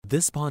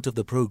This part of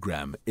the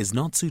program is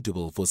not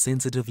suitable for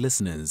sensitive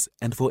listeners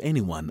and for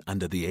anyone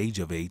under the age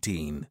of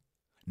 18.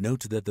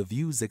 Note that the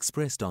views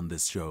expressed on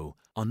this show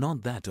are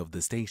not that of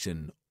the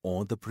station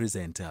or the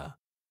presenter.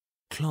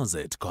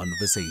 Closet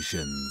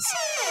Conversations.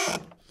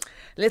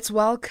 Let's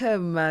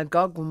welcome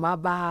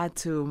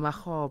Mmabatho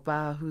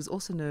Magopa, who's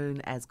also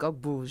known as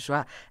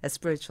Gog'bojour, a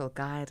spiritual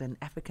guide, an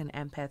African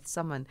empath,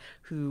 someone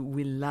who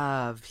we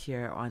love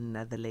here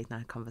on the Late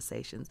Night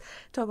Conversations.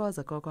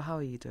 Thokoza Gogo, how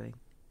are you doing?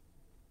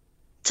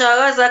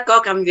 Thokoza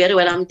Gogo, I'm very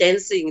well. I'm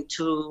dancing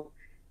to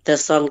the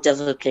song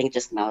just playing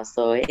just now,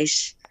 so I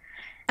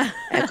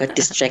got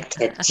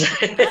distracted.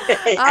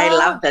 I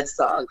love that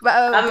song.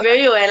 I'm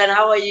very well, and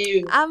how are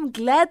you? I'm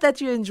glad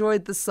that you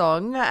enjoyed the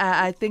song.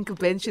 I think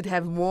Ben should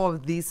have more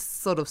of these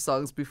sort of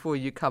songs before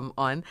you come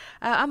on.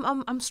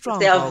 I'm strong,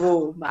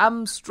 Gogo.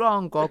 I'm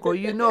strong, Gogo.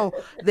 You know,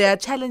 there are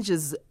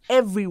challenges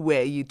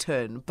everywhere you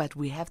turn, but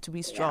we have to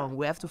be strong.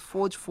 We have to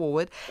forge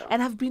forward.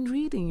 And I've been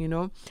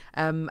reading,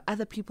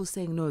 other people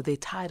saying, no, they're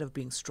tired of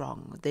being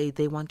strong.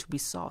 They want to be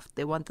soft.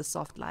 They want the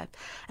soft life.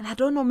 And I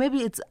don't know,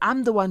 maybe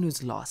I'm the one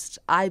who's lost.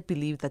 I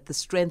believe that the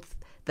strength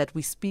that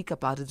we speak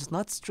about is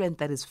not strength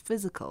that is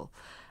physical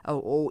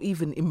or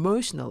even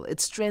emotional.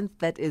 It's strength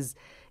that is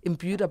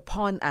imbued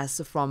upon us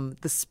from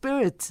the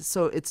spirit.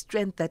 So it's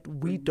strength that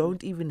we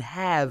don't even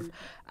have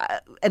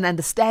an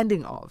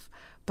understanding of.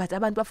 But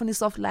abantu bafuna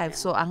soft life,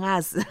 so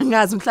angazi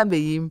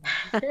mhlambe yimi.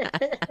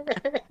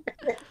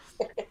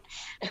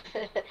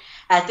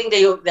 I think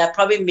they're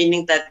probably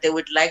meaning that they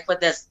would like for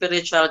their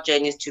spiritual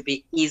journeys to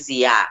be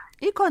easier.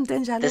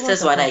 This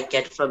is what I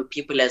get from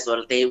people as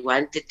well. They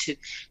wanted to,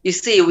 you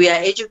see, we are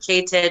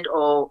educated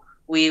or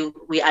we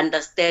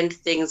understand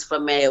things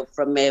from a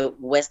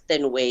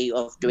Western way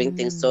of doing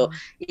things. So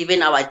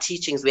even our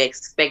teachings, we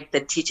expect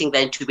the teaching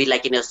then to be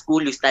like in a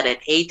school, you start at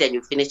 8 and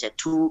you finish at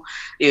 2.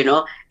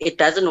 It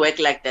doesn't work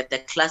like that. The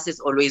class is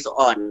always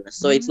on.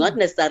 So it's not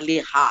necessarily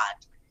hard.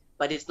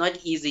 But it's not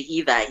easy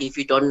either if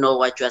you don't know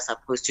what you're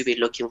supposed to be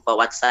looking for,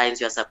 what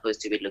signs you're supposed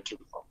to be looking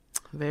for.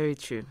 Very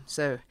true.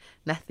 So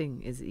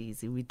nothing is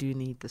easy. We do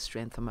need the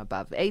strength from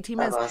above.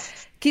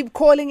 18ers, keep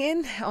calling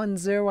in on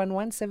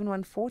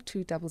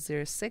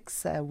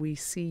 011-714-2006. We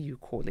see you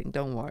calling.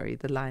 Don't worry.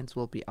 The lines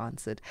will be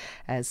answered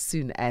as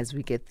soon as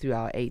we get through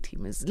our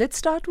 18ers. Let's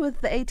start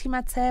with the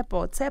 18er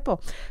Tsepo. Tsepo,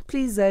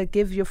 please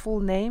give your full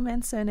name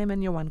and surname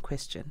and your one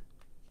question.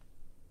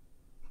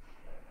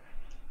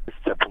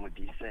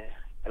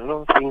 A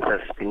lot of things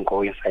have been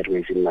going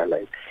sideways in my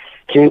life.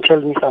 Can you tell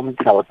me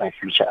something about my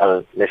future?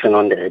 I'll listen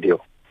on the radio.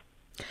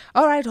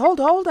 All right, hold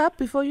up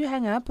before you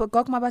hang up.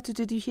 Mmabatho,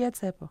 did you hear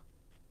Tsepo?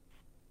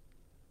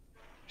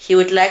 He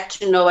would like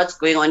to know what's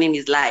going on in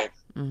his life.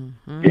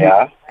 Mm-hmm.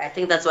 Yeah. I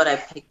think that's what I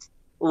picked.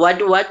 What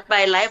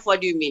by life,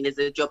 what do you mean? Is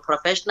it your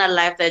professional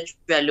life that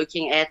you are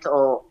looking at,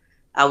 or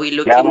are we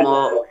looking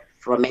more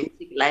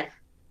romantic life?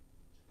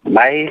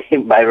 My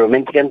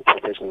romantic and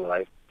professional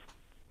life.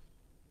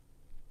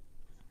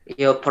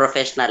 Your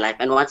professional life.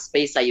 And what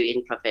space are you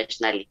in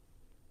professionally?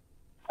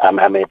 I'm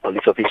a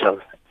police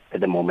official at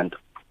the moment.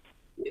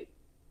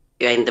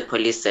 You're in the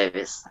police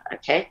service,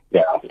 okay?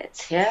 Yeah.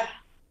 Let's hear.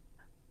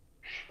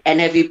 And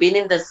have you been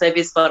in the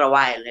service for a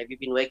while? Have you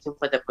been working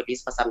for the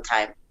police for some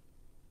time?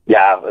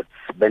 Yeah, it's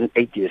been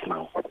 8 years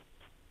now.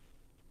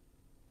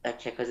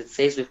 Okay, because it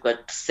says we've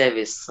got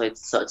service, so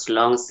it's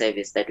long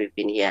service that we've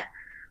been here.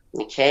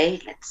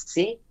 Okay, let's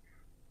see.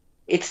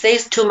 It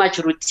says too much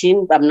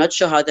routine. I'm not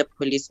sure how the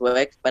police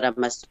work, but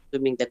I'm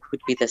assuming that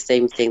could be the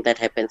same thing that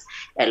happens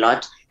a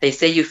lot. They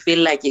say you feel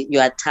like you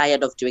are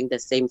tired of doing the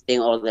same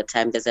thing all the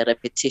time. There's a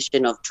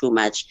repetition of too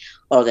much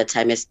all the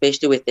time,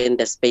 especially within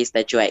the space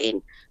that you are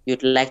in.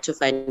 You'd like to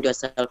find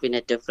yourself in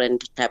a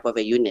different type of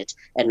a unit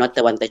and not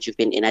the one that you've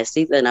been in. I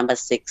see the number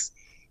 6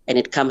 and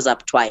it comes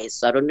up twice.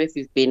 So I don't know if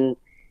you've been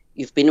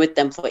with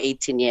them for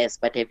 18 years,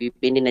 but have you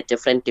been in a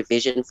different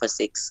division for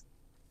 6?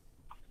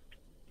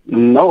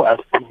 No,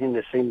 I've been in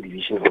the same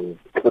division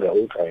for the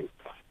whole time.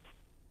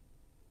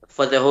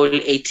 For the whole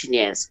 18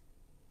 years?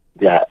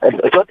 Yeah,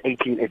 it's not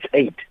 18, it's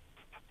 8.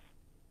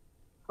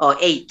 Or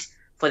 8.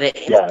 For the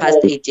past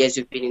 8 years,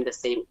 you've been in the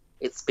same,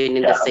 it's been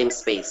in the same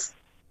space.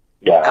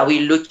 Yeah. Are we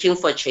looking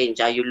for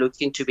change? Are you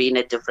looking to be in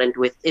a different,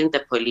 within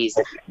the police,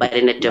 but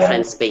in a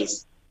different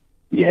space?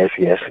 Yes.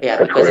 Yeah,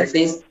 because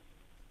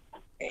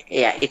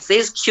it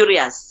says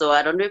curious. So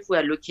I don't know if we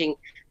are looking...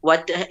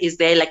 What is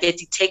there like a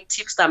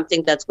detective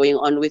something that's going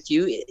on with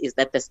you? Is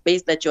that the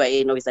space that you are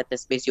in, or is that the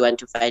space you want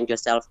to find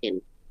yourself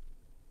in?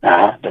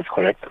 That's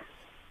correct.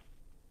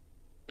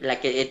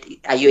 Like,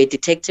 are you a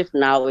detective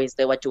now, or is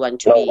that what you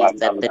want to be? Is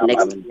that the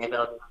next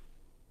level?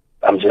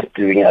 I'm just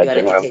doing a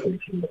general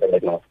policing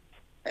right now.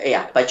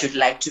 Yeah, but you'd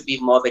like to be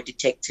more of a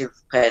detective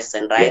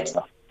person, right?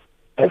 Yeah,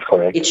 that's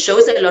correct. It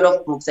shows a lot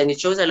of books and it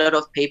shows a lot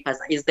of papers.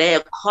 Is there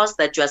a course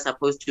that you are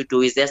supposed to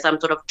do? Is there some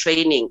sort of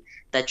training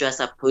that you are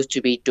supposed to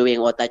be doing,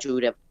 or that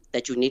you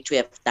need to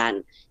have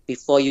done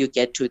before you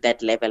get to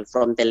that level,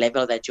 from the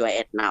level that you are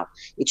at now?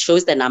 It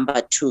shows the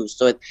number 2.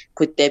 So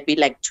could there be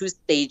like 2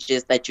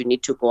 stages that you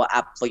need to go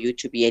up for you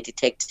to be a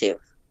detective?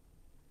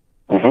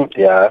 Mm-hmm.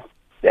 Yeah.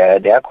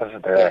 They are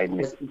considered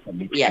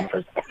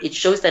it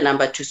shows the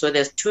number 2. So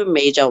there's 2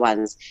 major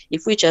ones.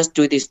 If we just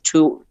do these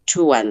two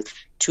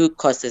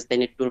courses,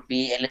 then it will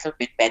be a little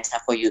bit better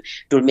for you.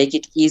 It will make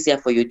it easier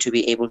for you to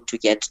be able to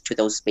get to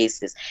those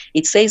spaces.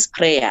 It says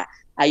prayer.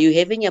 Are you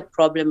having a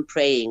problem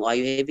praying, or are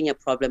you having a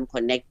problem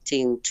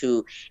connecting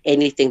to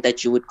anything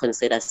that you would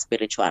consider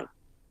spiritual?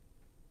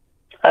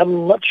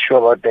 I'm not sure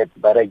about that,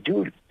 but I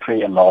do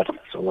pray a lot,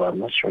 so I'm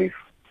not sure if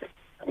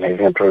I'm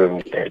having a problem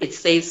with that. It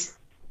says,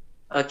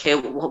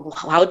 okay,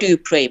 how do you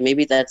pray?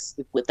 Maybe that's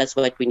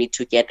what we need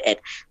to get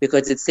at,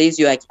 because it says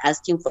you are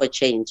asking for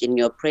change. In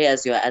your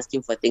prayers, you are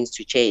asking for things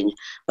to change,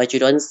 but you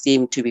don't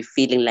seem to be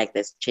feeling like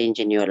there's change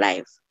in your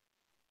life.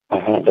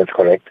 That's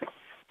correct.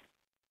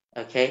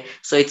 Okay,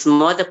 so it's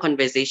more the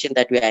conversation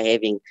that we are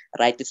having,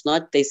 right? It's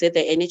not, they say the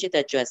energy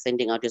that you are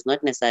sending out is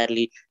not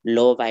necessarily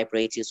low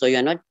vibrating. So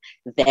you're not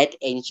that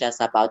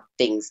anxious about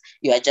things.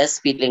 You are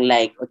just feeling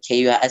like, okay,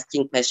 you are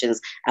asking questions,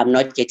 I'm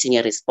not getting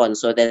a response.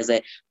 So there's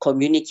a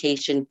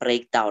communication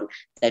breakdown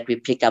that we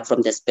pick up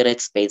from the spirit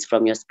space,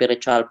 from your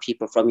spiritual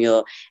people, from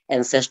your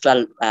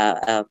ancestral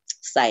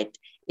side.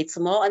 It's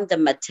more on the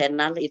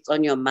maternal, it's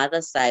on your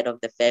mother's side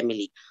of the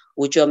family.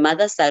 Would your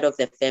mother's side of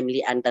the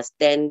family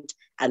understand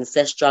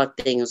ancestral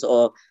things,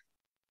 or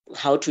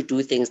how to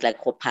do things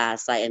like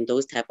hopasa and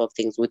those type of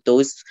things? Would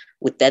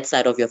that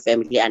side of your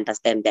family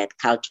understand that,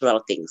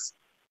 cultural things?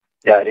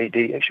 Yeah,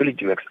 they actually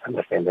do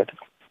understand that.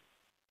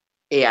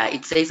 Yeah,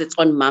 it says it's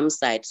on mom's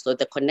side. So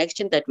the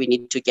connection that we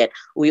need to get,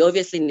 we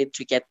obviously need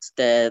to get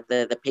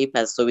the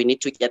papers. So we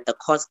need to get the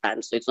course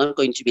done. So it's not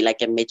going to be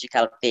like a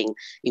magical thing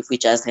if we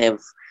just have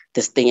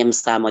this thing in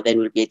some, or then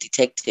we'll be a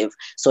detective.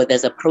 So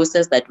there's a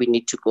process that we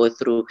need to go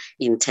through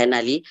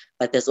internally,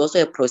 but there's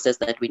also a process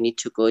that we need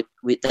to go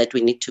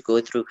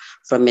through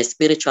from a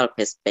spiritual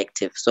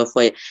perspective. So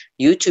for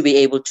you to be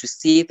able to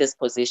see this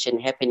position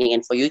happening,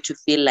 and for you to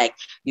feel like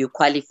you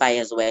qualify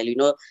as well,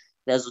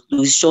 there's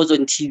those shows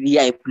on TV,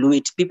 I blew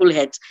it. People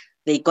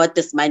they got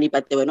this money,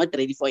 but they were not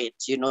ready for it,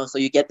 So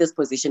you get this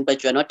position,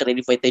 but you're not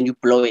ready for it, then you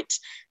blow it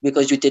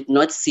because you did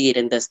not see it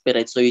in the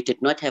spirit. So you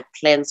did not have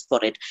plans for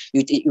it.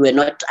 You were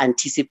not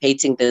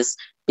anticipating this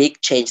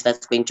big change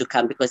that's going to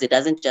come, because it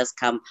doesn't just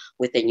come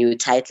with a new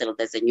title.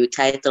 There's a new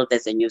title,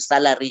 there's a new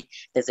salary,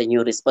 there's a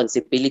new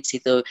responsibility.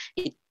 So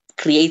it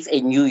creates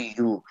a new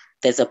you.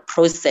 There's a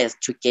process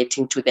to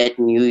getting to that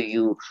new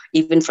you,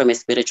 even from a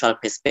spiritual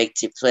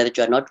perspective, so that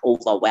you're not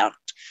overwhelmed.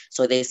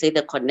 So they say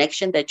the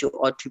connection that you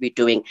ought to be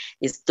doing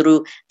is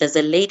through, there's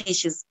a lady,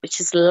 she's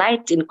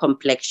light in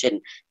complexion.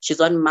 She's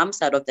on mom's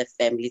side of the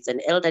family. It's an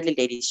elderly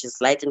lady. She's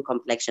light in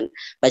complexion,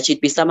 but she'd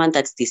be someone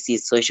that's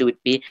deceased. So she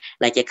would be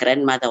like a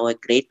grandmother or a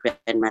great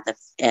grandmother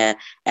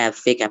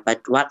figure,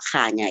 but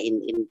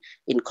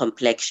in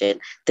complexion.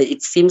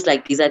 It seems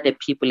like these are the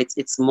people.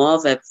 It's more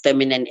of a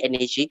feminine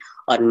energy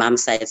on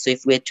mom's side. So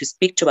if we were to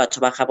speak to our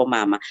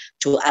mama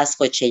to ask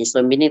for change,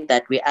 so meaning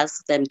that we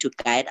ask them to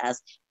guide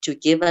us, to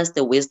give us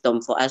the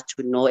wisdom for us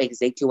to know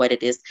exactly what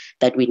it is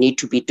that we need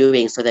to be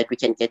doing, so that we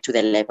can get to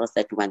the levels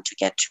that we want to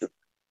get to.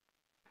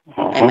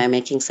 Am I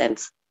making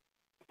sense?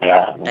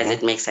 Yeah. Does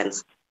it make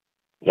sense?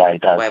 Yeah,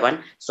 it does.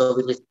 So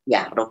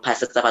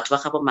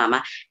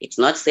mama. It's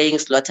not saying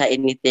slaughter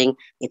anything.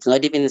 It's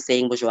not even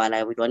saying bourgeois.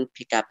 We don't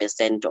pick up a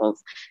scent of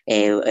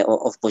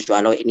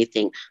bourgeois or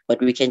anything.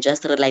 But we can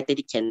just light the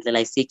candle.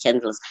 I see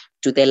candles.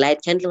 Do they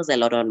light candles a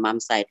lot on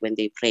mom's side when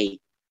they pray?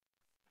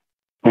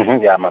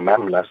 Yeah, my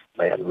mom loves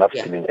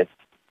doing it.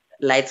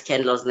 Lights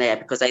candles there,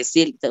 because I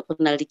see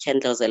the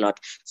candles a lot.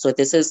 So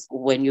this is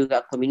when you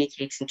are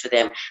communicating to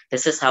them,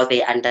 this is how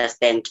they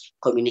understand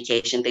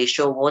communication. They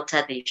show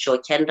water, they show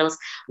candles,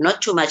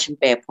 not too much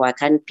pepper. I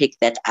can't pick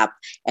that up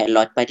a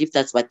lot, but if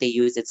that's what they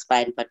use, it's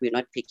fine, but we're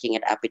not picking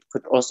it up. It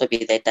could also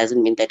be that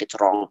doesn't mean that it's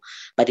wrong,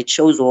 but it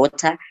shows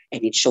water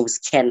and it shows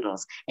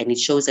candles and it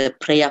shows a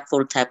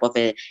prayerful type of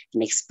an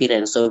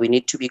experience. So we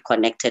need to be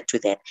connected to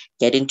that,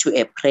 get into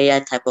a prayer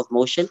type of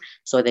motion,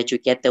 so that you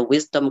get the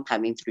wisdom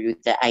coming through you,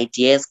 the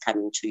ideas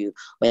coming to you.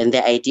 When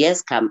the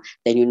ideas come,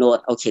 then you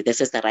know, okay,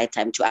 this is the right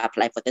time to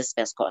apply for this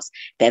first course,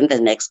 then the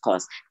next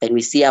course. Then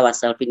we see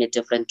ourselves in a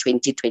different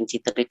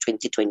 2023,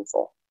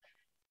 2024.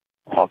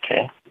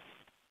 Okay.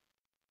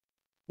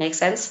 Make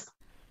sense?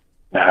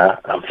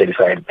 I'm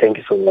satisfied. Thank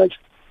you so much.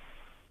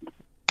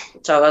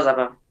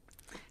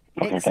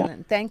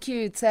 Excellent. Thank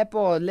you,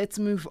 Tsepo. Let's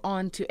move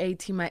on to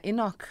Atima.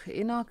 Enoch,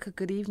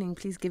 good evening.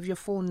 Please give your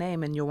full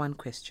name and your one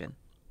question.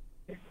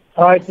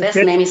 First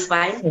name is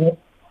fine.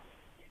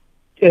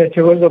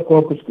 Thokoza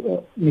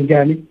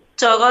Migani.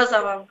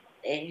 Thokoza.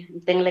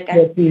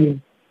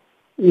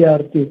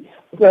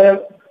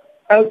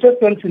 I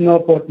just want to know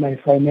about my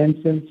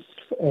finances,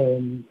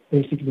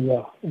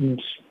 basically,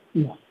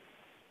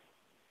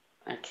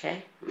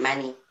 Okay,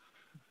 money.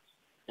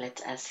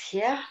 Let us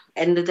hear.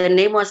 And the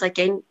name was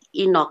again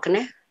Enoch,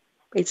 ne?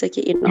 It's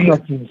okay,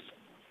 Enoch. Yes.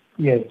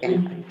 Yeah,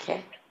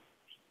 okay.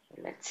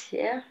 Let's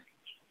hear.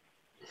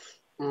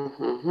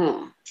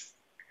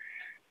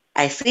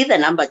 I see the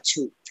number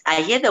 2.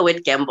 I hear the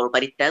word gamble,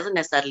 but it doesn't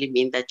necessarily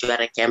mean that you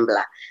are a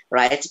gambler,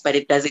 right? But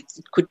it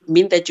could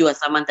mean that you are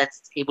someone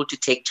that's able to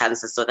take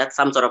chances. So that's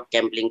some sort of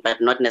gambling,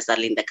 but not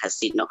necessarily in the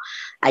casino.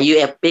 Are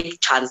you a big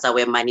chancer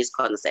where money is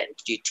concerned?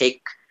 Do you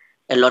take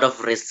a lot of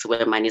risks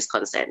where money is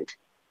concerned?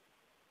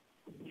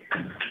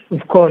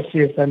 Of course,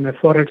 yes. I'm a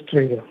forex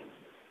trader.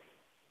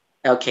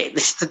 Okay,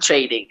 this is the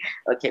trading.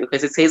 Okay,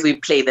 because it says we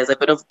play. There's a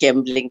bit of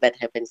gambling that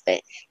happens there.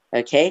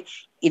 Okay,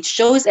 it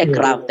shows a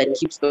graph that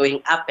keeps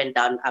going up and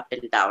down, up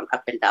and down,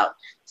 up and down.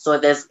 So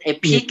there's a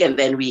peak and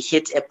then we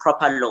hit a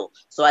proper low.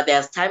 So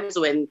there's times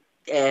when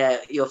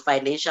your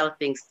financial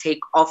things take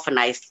off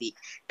nicely.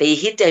 They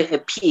hit a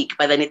peak,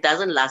 but then it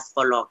doesn't last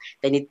for long.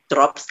 Then it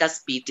drops ka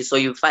speed. So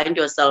you find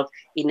yourself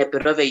in a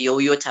bit of a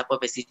yo-yo type of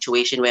a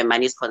situation where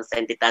money is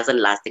concerned. It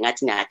doesn't last.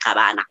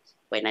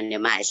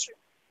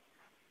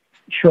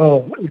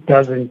 Sure, it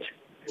doesn't.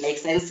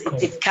 Makes sense.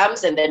 It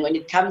comes, and then when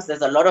it comes,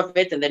 there's a lot of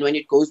it, and then when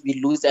it goes, we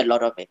lose a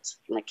lot of it.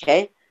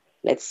 Okay,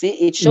 let's see.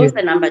 It shows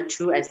the number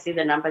 2. I see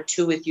the number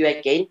 2 with you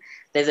again.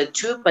 There's a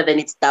 2, but then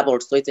it's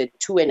doubled, so it's a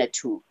 2 and a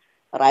 2.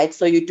 Right?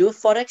 So you do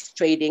forex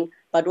trading,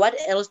 but what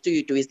else do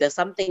you do? Is there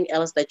something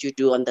else that you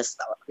do on the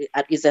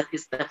side? Is the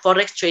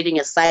forex trading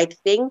a side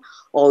thing,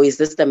 or is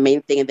this the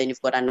main thing, and then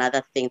you've got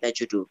another thing that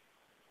you do?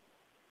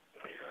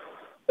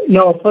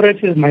 No,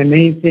 forex is my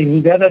main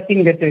thing. The other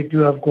thing that I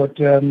do, I've got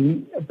a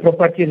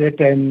property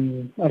that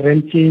I'm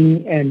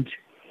renting, and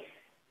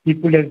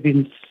people have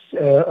been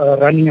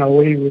running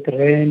away with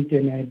rent,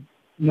 and I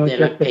not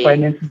just the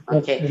financial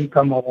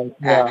income around.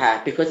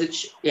 Because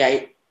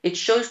it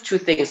shows 2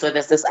 things. So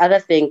there's this other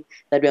thing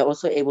that we are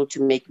also able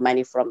to make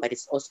money from, but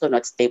it's also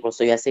not stable.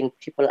 So you're saying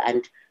people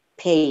aren't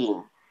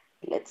paying.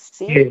 Let's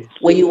see. Yes.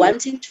 Were you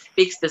wanting to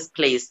fix this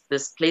place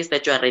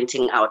that you are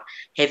renting out?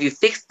 Have you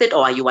fixed it,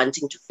 or are you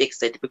wanting to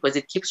fix it? Because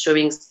it keeps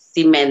showing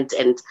cement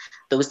and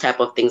those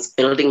type of things,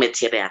 building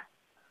material.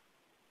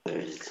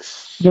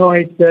 No,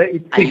 it's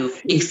are you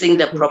fixing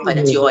the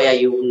property, or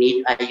have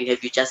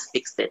you just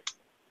fixed it?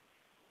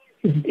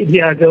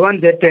 Yeah, the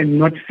one that I'm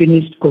not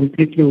finished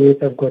completely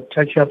with, I've got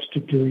touch-ups to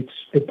do. It's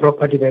the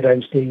property that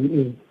I'm staying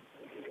in.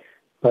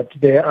 But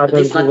the other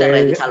it's not the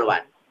rental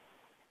one.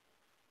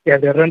 Yeah,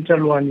 the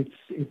rental one,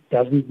 it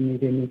doesn't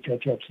need any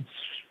touch-ups. It's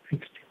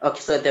fixed. Okay,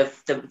 so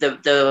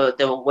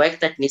the work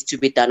that needs to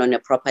be done on a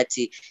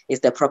property is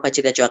the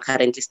property that you are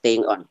currently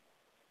staying on.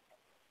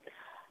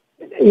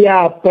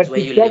 Yeah, but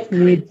it just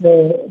needs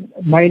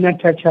minor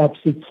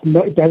touch-ups. It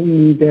doesn't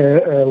need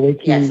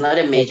working. Yeah, it's not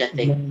a major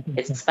thing.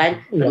 It's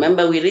fine. Yeah.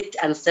 Remember, we read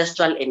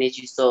ancestral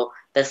energy, so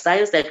the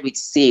signs that we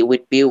see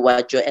would be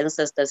what your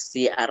ancestors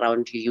see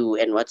around you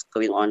and what's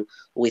going on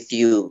with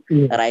you,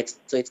 right?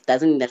 So it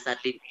doesn't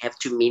necessarily have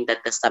to mean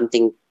that there's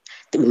something,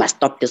 we must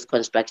stop this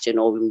construction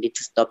or we need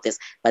to stop this,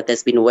 but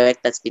there's been work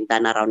that's been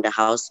done around the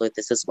house, so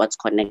this is what's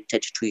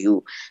connected to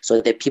you. So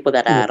the people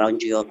that are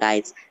around you, your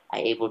guides, are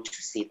able to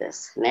see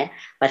this. Ne?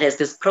 But as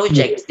this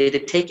project, did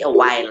it take a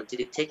while? Did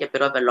it take a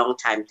bit of a long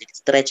time? Did it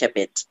stretch a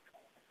bit?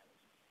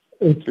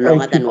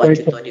 Longer than what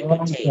you thought it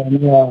would take?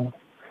 Yeah,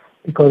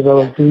 because I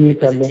was doing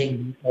it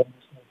alone.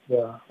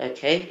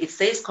 Okay, it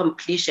says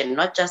completion,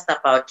 not just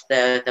about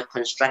the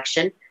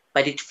construction,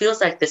 but it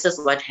feels like this is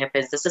what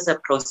happens. This is a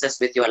process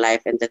with your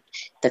life, and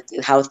that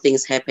how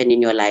things happen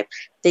in your life.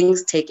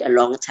 Things take a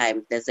long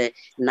time. There's a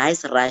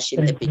nice rush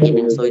in the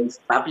beginning, so it's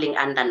bubbling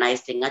under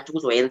nicely, and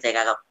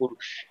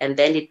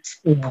then it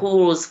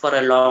pulls for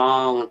a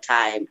long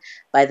time.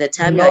 By the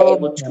time you're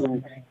able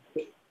to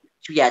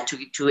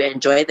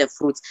enjoy the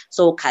fruits,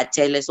 so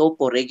khathele, so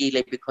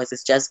poregile, because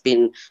it's just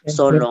been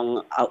so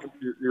long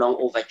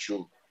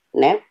overdue.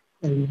 Ne?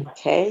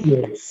 Okay,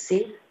 let's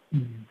see.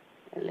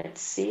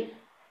 Let's see.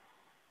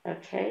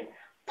 Okay.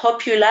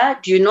 Popular.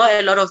 Do you know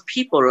a lot of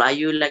people? Are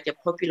you like a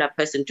popular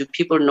person? Do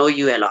people know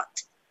you a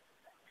lot?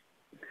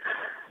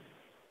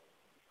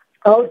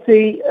 I would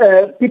say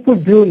people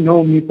do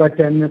know me,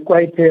 but I'm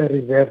quite a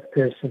reserved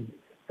person.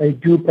 I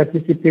do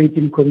participate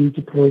in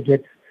community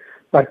projects,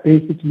 but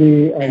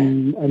basically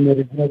I'm a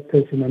reserved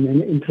person. I'm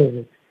an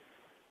introvert.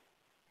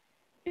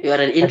 You are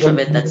an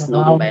introvert that's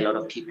known by a lot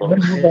of people. I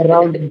don't move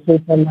around and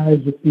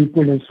socialize with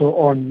people and so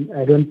on.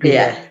 I don't do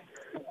that.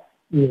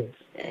 Yes.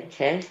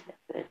 Okay.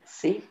 Let's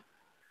see.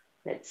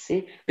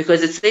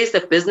 Because it says the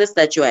business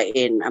that you are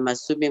in, I'm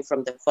assuming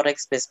from the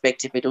Forex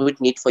perspective, it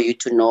would need for you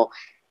to know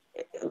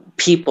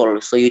people.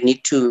 So you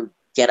need to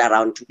get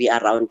around, to be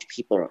around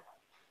people.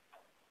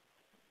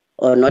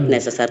 Or not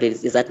necessarily.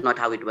 Is that not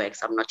how it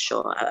works? I'm not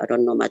sure. I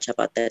don't know much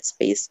about that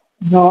space.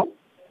 No.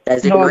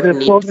 Does it not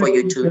need for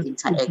you to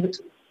interact?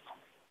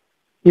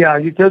 Yeah,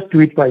 you just do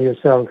it by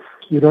yourself.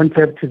 You don't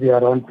have to be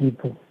around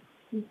people.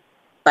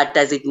 But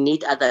does it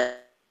need other?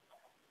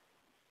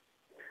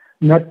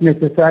 Not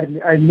necessarily.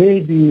 I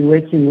may be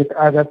working with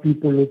other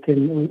people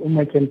whom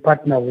I can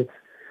partner with,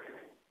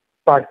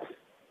 but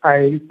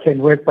I can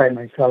work by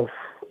myself.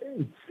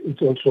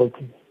 It's also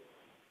okay.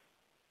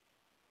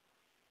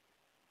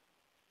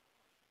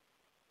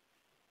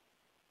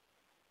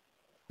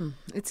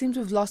 It seems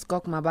we've lost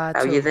Mmabatho.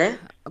 Are you there?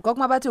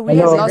 Mmabatho, we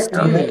had lost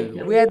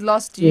you. We had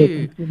lost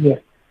you. Yes.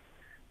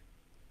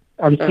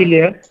 I'm still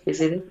here.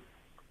 Is it?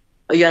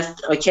 Yes,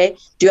 okay.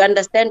 Do you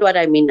understand what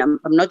I mean? I'm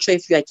not sure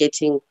if you are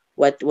getting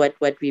what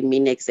we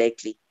mean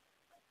exactly.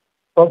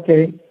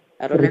 Okay.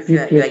 I don't know if you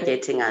are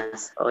getting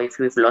us or if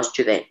we've lost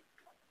you there.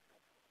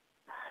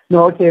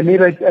 No, okay,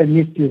 maybe I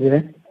missed you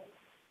there.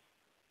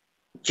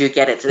 Do you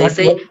get it? So they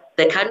say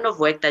the kind of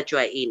work that you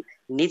are in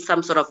needs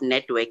some sort of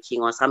networking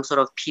or some sort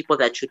of people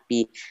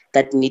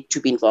that need to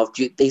be involved.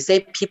 They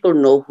say people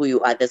know who you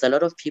are. There's a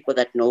lot of people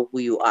that know who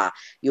you are.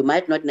 You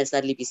might not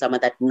necessarily be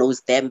someone that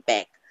knows them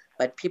back,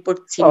 but people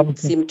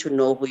seem to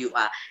know who you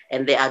are,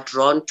 and they are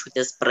drawn to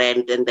this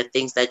brand and the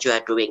things that you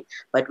are doing.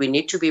 But we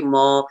need to be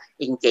more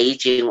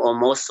engaging or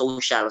more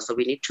social. So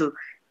we need to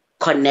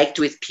connect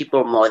with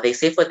people more. They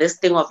say for this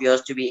thing of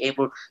yours to be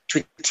able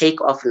to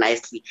take off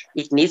nicely,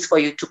 it needs for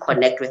you to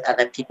connect with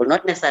other people,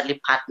 not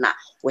necessarily partner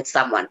with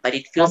someone, but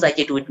it feels like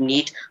it would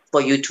need for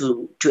you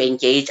to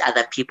engage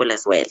other people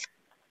as well.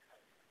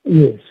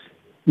 Yes.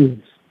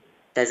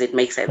 Does it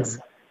make sense?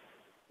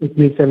 It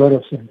makes a lot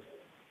of sense.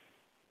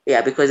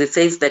 Yeah, because it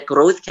says that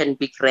growth can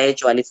be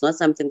gradual. It's not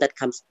something that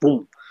comes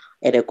boom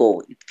at a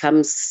go. It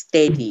comes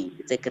steady.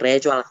 It's a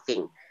gradual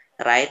thing,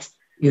 right?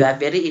 You are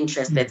very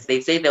interested. They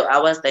say the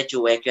hours that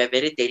you work, you are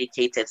very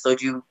dedicated. So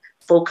you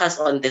focus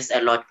on this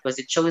a lot because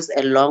it shows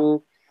a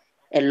long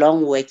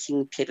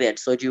working period.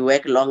 So do you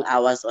work long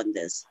hours on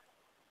this?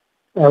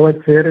 I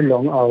work very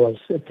long hours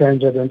at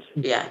times. I don't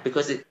see. Yeah,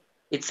 because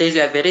it says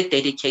you are very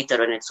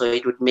dedicated on it. So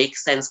it would make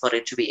sense for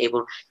it to be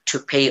able to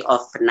pay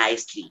off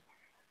nicely.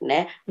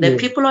 The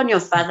people on your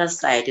father's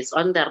side, it's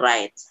on the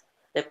right.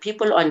 The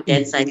people on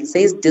that side, it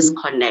says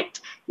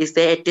disconnect. Is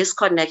there a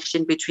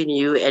disconnection between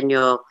you and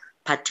your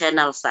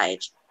paternal side?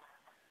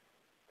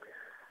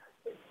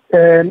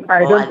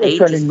 Are they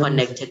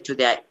disconnected to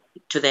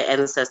their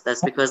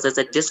ancestors? Because there's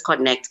a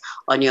disconnect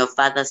on your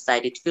father's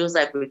side. It feels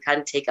like we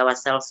can't take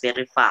ourselves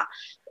very far.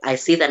 I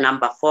see the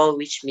number 4,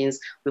 which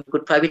means we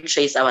could probably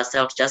trace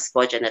ourselves just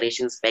 4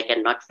 generations back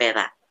and not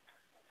further.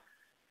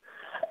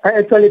 I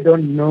actually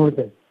don't know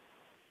them.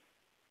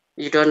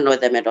 You don't know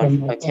them at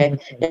all, okay?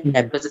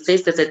 Yeah, because it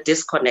says there's a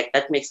disconnect.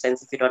 That makes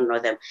sense if you don't know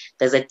them.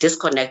 There's a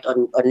disconnect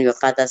on your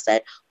father's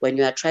side. When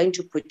you are trying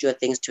to put your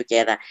things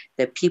together,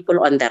 the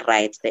people on the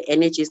right, the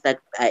energies that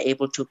are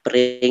able to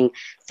bring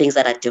things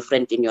that are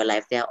different in your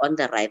life, they are on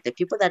the right. The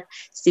people that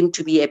seem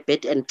to be a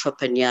bit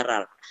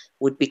entrepreneurial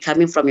would be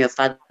coming from your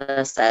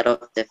father's side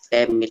of the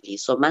family.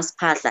 So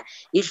Maspahla,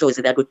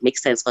 that would make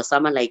sense for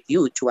someone like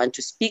you to want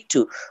to speak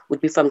to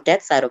would be from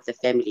that side of the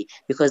family,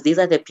 because these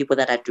are the people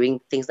that are doing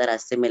things that are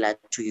similar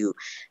to you.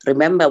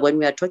 Remember, when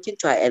we are talking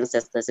to our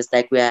ancestors, it's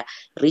like we are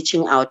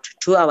reaching out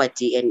to our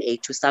DNA,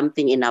 to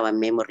something in our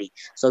memory.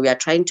 So we are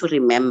trying to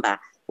remember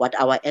what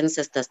our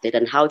ancestors did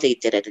and how they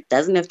did it. It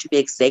doesn't have to be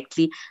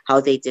exactly how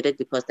they did it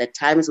because the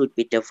times would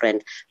be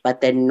different,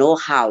 but the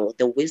know-how,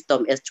 the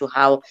wisdom as to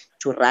how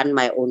to run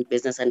my own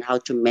business and how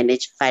to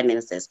manage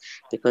finances,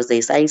 because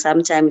they say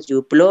sometimes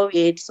you blow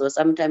it, so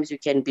sometimes you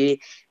can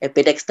be a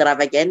bit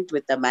extravagant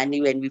with the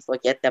money when we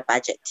forget the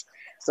budget.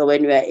 So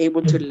when we are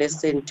able to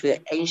listen to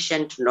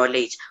ancient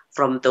knowledge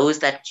from those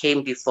that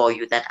came before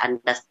you, that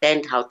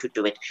understand how to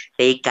do it,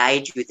 they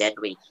guide you that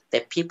way.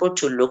 The people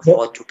to look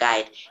for, to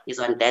guide, is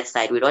on that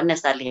side. We don't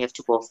necessarily have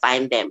to go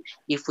find them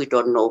if we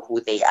don't know who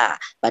they are.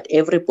 But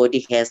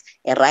everybody has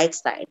a right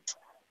side.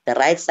 The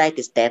right side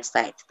is that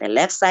side. The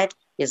left side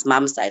is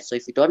mom's side. So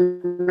if you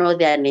don't know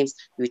their names,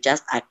 you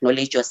just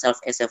acknowledge yourself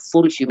as a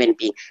full human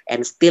being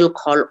and still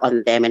call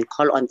on them and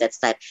call on that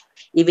side.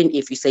 Even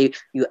if you say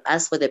you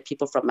ask for the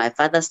people from my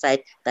father's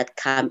side that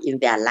come in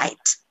their light,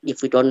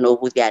 if we don't know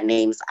who their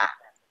names are.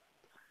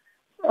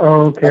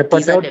 Okay, but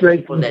these are the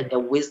people that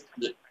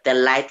the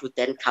light would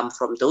then come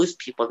from those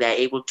people. They are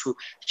able to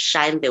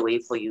shine the way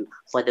for you,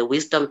 for the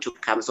wisdom to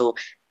come. So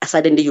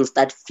suddenly you'll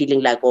start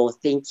feeling like,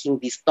 thinking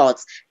these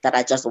thoughts that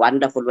are just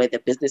wonderful where the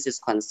business is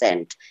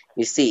concerned.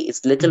 You see,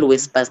 it's little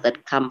whispers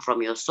that come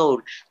from your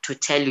soul to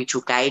tell you,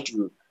 to guide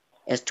you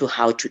as to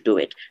how to do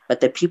it.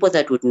 But the people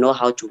that would know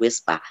how to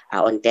whisper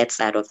are on that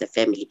side of the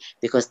family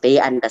because they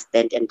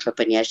understand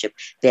entrepreneurship.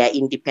 They are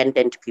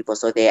independent people,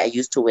 so they are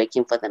used to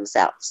working for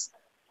themselves.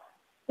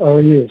 Oh,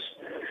 yes.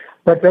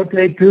 But how do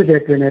I do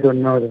that when I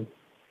don't know them?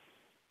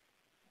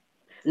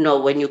 No,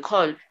 when you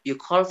call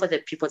for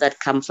the people that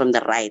come from the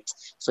right.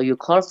 So you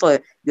call for,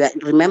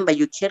 remember,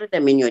 you carry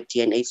them in your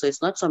DNA. So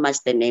it's not so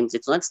much the names.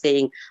 It's not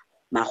saying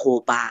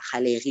Magopa,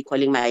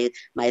 calling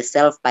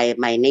myself by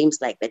my names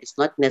like that. It's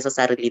not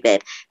necessarily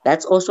that.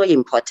 That's also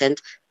important.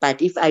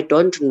 But if I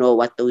don't know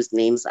what those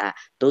names are,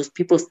 those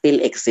people still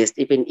exist,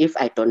 even if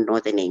I don't know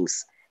the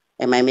names.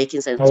 Am I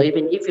making sense? So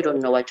even if you don't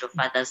know what your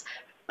father's,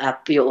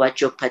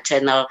 what your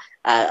paternal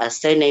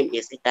surname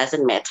is, it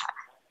doesn't matter.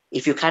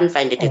 If you can't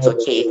find it, it's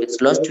okay. If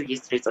it's lost to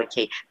history, it's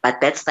okay.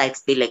 But that side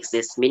still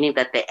exists, meaning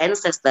that the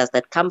ancestors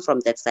that come from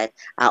that side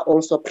are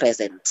also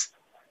present.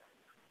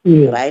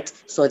 right?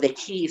 So the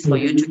key is for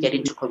you to get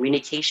into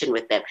communication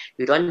with them.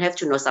 You don't have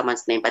to know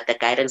someone's name, but the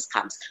guidance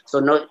comes.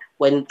 So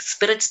when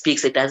spirit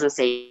speaks, it doesn't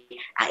say,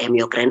 I am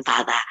your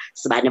grandfather,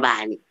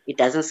 it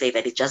doesn't say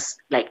that. It just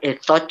like a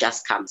thought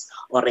just comes,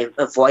 or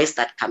a voice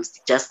that comes,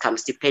 just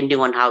comes, depending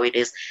on how it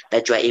is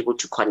that you are able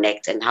to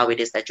connect and how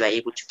it is that you are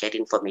able to get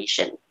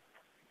information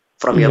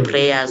from your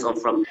prayers or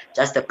from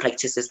just the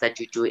practices that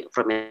you do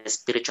from a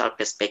spiritual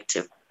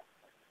perspective.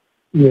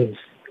 Yes.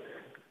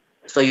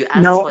 So you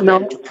ask for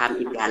them to come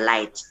in their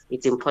light.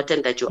 It's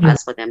important that you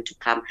ask for them to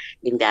come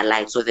in their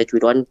light, so that we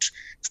don't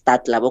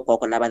start labo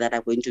that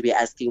are going to be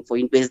asking for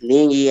invest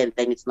and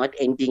then it's not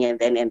ending and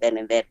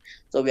then.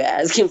 So we're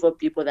asking for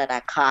people that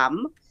are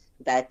calm,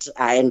 that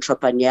are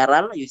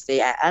entrepreneurial. You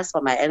say, I ask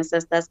for my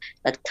ancestors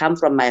that come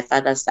from my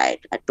father's side.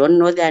 I don't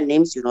know their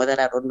names. You know that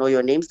I don't know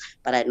your names,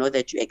 but I know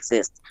that you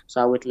exist.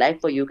 So I would like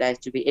for you guys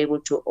to be able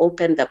to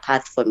open the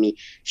path for me,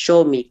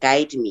 show me,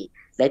 guide me.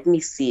 Let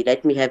me see.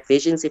 Let me have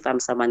visions if I'm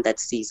someone that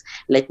sees.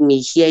 Let me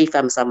hear if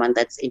I'm someone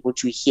that's able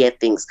to hear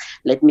things.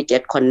 Let me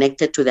get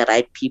connected to the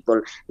right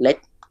people.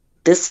 Let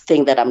this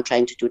thing that I'm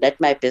trying to do, let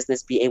my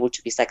business be able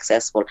to be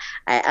successful.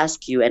 I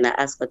ask you, and I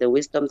ask for the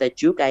wisdom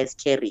that you guys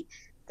carry,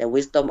 the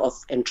wisdom of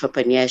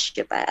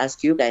entrepreneurship. I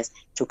ask you guys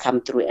to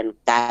come through and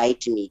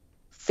guide me,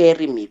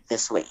 ferry me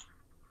this way.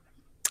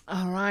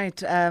 All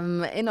right.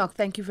 Enoch,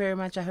 thank you very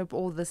much. I hope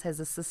all this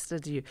has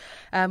assisted you.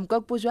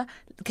 Gog'bojour,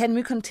 can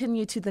we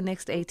continue to the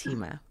next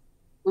A-teamer?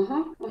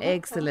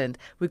 Excellent.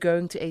 We're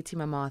going to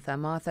A-teamer Martha.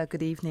 Martha,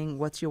 good evening.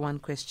 What's your one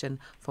question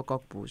for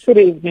Gog'bojour? Good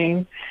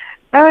evening.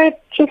 I'd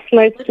just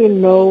like to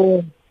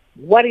know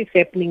what is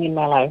happening in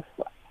my life.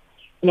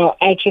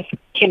 I just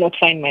cannot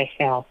find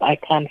myself. I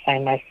can't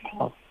find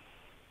myself.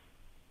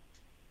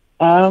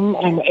 I'm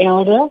an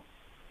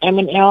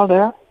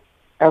elder.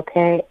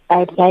 Okay,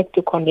 I'd like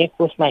to connect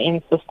with my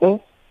ancestors,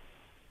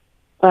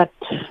 but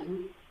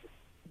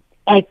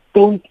I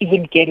don't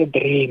even get a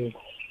dream.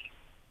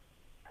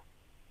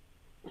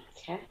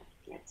 Okay,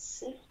 let's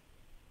see.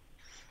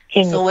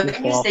 So when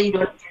you say you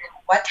don't get it,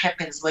 what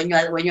happens when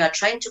you are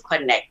trying to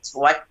connect?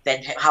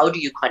 How do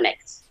you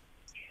connect?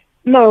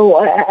 No,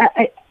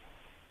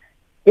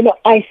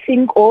 I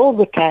think all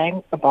the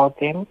time about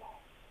them.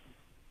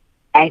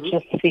 I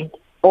just think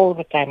all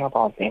the time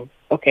about them.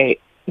 Okay.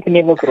 You can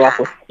never grow up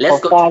with Let's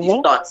go to these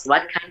thoughts.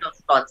 What kind of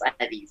thoughts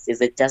are these?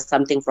 Is it just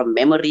something from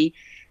memory?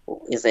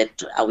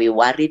 Are we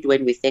worried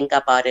when we think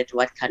about it?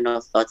 What kind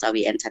of thoughts are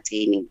we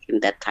entertaining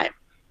in that time?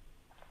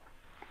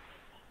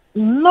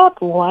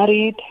 Not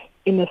worried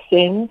in a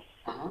sense.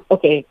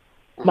 Okay,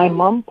 my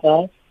mom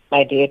passed,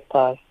 my dad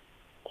passed.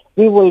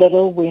 We were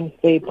little when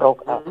they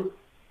broke up.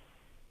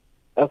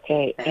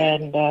 Okay,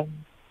 and I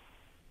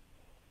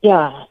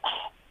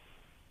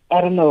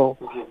don't know.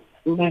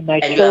 And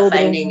you are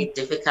finding it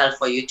difficult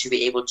for you to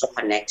be able to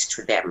connect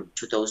to them,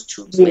 to those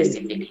two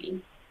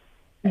specifically.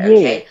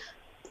 Okay. Yes.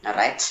 All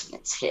right.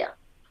 Let's hear.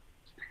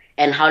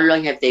 And how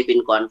long have they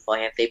been gone for?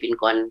 Have they been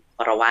gone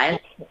for a while?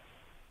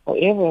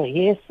 Forever,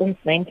 yes, since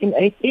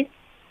 1980.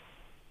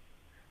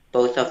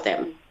 Both of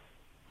them,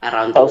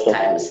 around those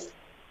times.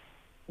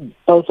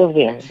 Both of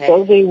them. Okay.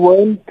 So they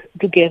weren't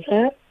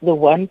together. The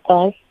one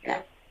passed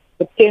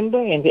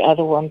September and the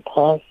other one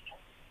passed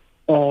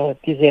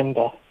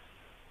December.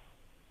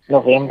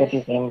 November,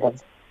 December.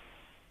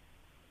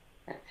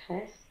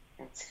 Okay,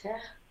 that's here.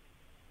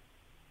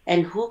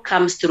 And who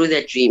comes through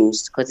the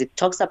dreams? Because it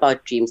talks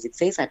about dreams. It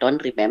says, I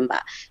don't remember.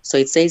 So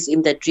it says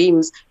in the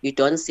dreams, you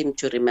don't seem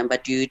to remember.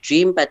 Do you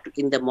dream, but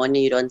in the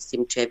morning you don't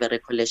seem to have a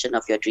recollection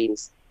of your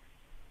dreams?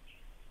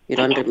 You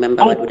don't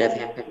remember what would have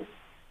happened?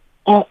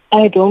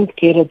 I don't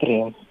get a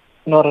dream.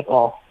 Not at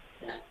all.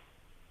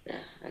 Yeah.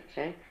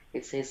 Okay.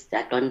 It says,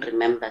 I don't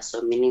remember.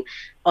 So meaning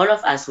all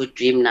of us would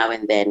dream now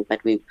and then, but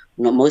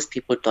most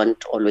people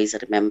don't always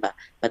remember.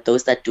 But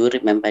those that do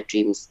remember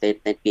dreams,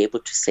 they'd be able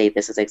to say,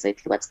 this is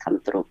exactly what's come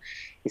through.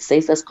 It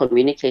says there's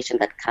communication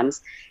that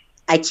comes.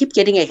 I keep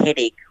getting a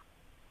headache.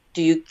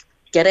 Do you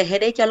get a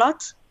headache a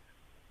lot?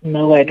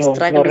 No, I don't.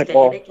 Struggle with the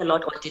headache a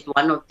lot, or did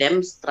one of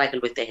them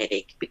struggle with the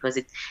headache? Because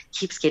it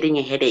keeps getting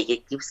a headache.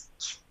 It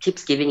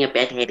keeps giving a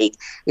bad headache.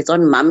 It's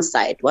on mom's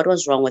side. What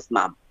was wrong with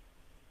mom?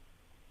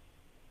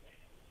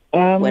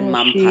 When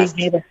mom passed,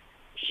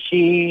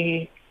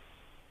 she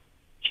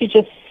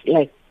just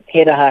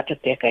had a heart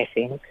attack, I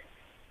think.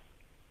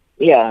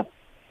 Yeah,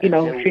 she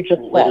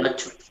just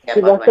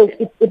it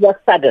was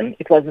sudden.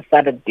 It was a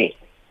sudden death.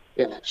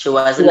 Yeah, she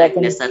wasn't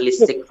necessarily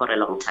sick for a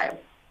long time.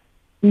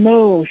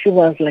 No, she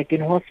was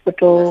in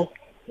hospital,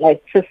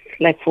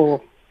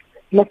 for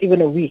not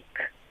even a week,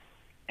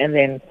 and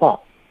then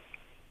passed.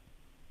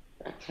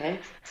 Okay,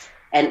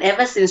 and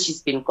ever since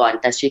she's been gone,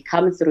 does she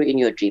come through in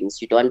your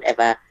dreams? You don't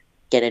ever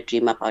get a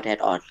dream about her at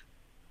all?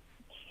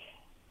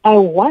 I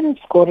once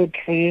got a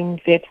dream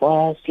that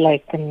was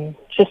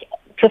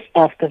just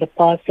after the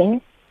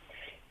passing.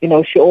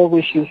 She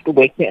always used to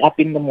wake me up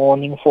in the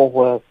morning for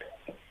work.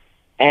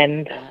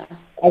 And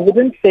I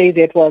wouldn't say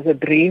that was a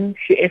dream.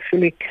 She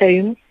actually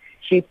came.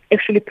 She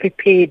actually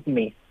prepared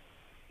me.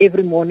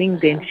 Every morning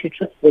then she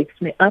just wakes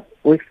me up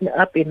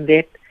in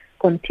that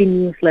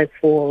continues like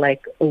for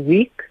like a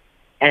week,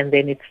 and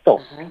then it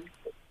stops.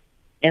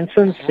 And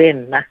since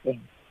then,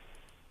 nothing.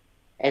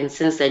 And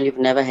since then, you've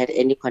never had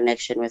any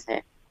connection with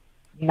her?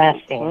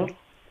 Nothing.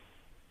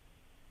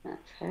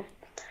 Okay.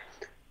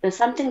 There's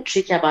something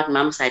tricky about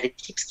mom's side. It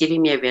keeps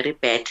giving me a very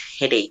bad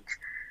headache.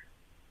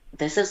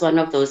 This is one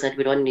of those that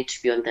we don't need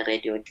to be on the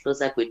radio. It feels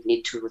like we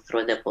need to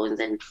throw the bones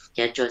and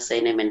get your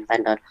surname and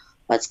find out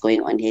what's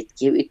going on here.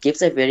 It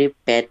gives a very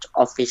bad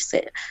office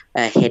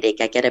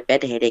headache. I get a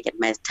bad headache and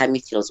my tummy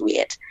feels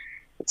weird.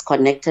 It's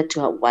connected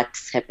to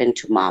what's happened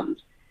to mom.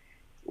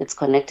 It's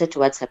connected to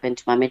what's happened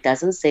to mom. It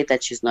doesn't say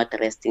that she's not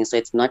resting, so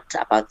it's not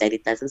about that.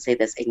 It doesn't say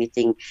there's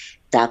anything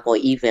dark or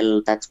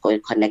evil that's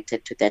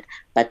connected to that.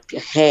 But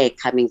her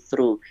coming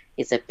through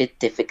is a bit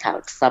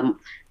difficult.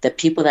 The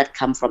people that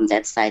come from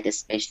that side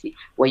especially,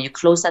 were you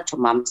closer to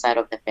mom's side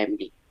of the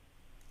family?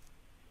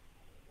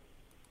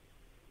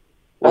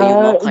 Were you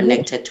more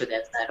connected to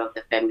that side of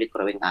the family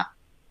growing up,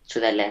 to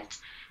the left?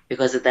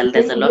 Because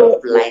there's a lot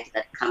of light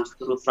that comes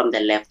through from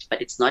the left,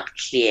 but it's not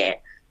clear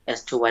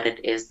as to what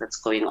it is that's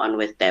going on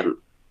with them.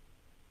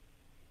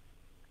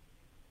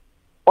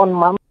 On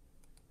mom?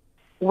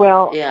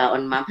 Well... Yeah,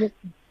 on mom.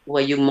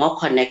 Were you more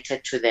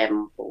connected to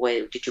them?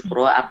 Did you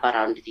grow up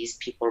around these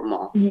people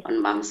more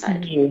on mom's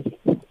side?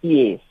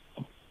 Yes.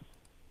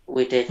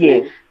 We did.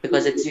 Yes.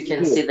 Because you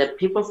can see that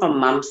people from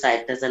mom's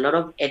side, there's a lot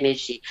of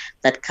energy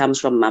that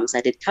comes from mom's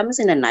side. It comes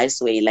in a nice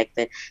way, like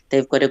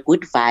they've got a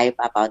good vibe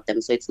about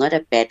them. So it's not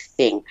a bad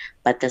thing,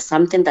 but there's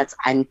something that's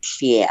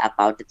unclear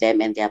about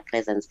them and their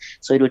presence.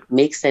 So it would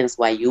make sense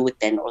why you would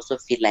then also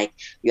feel like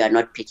you are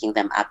not picking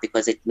them up,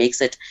 because it makes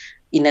it,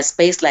 in a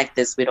space like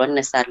this, we don't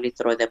necessarily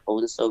throw the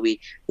bones. So we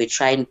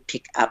try and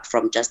pick up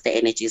from just the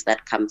energies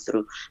that come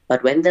through.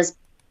 But when there's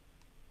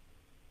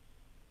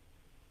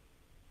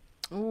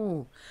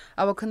Oh,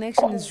 our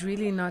connection is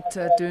really not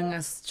doing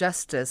us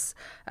justice.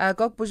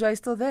 Gog'bojour, are you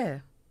still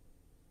there?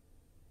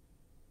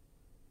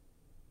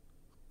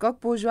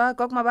 Gog'bojour,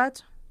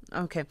 Mmabatho?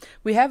 Okay.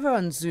 We have her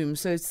on Zoom,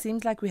 so it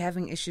seems like we're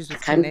having issues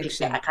with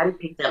connection. I can't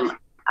pick them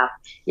up.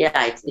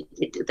 Yeah,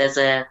 there's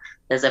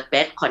a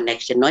bad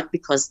connection, not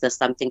because there's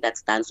something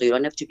that's done. So you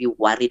don't have to be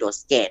worried or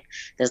scared.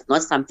 There's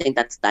not something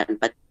that's done,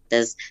 but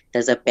there's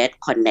a bad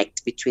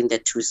connect between the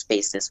two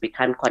spaces. We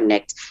can't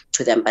connect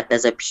to them, but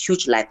there's a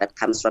huge light that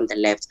comes from the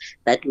left.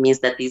 That means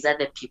that these are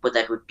the people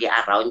that would be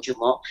around you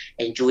more,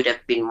 and you would have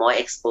been more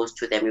exposed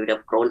to them. You would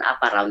have grown up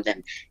around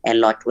them a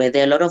lot. Where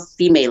there are a lot of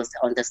females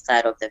on the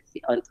side of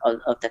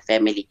the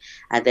family,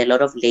 and there are a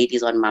lot of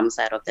ladies on mom's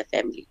side of the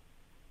family.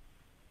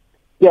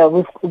 Yeah,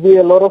 we're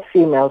a lot of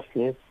females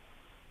here.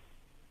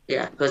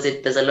 Yeah, because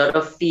there's a lot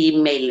of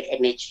female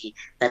energy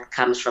that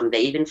comes from there,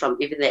 even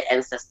the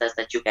ancestors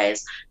that you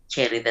guys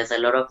carry. There's a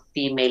lot of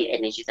female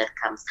energy that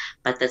comes,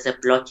 but there's a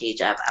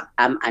blockage.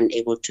 I'm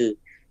unable to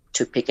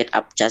pick it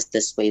up just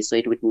this way. So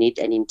it would need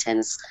an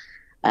intense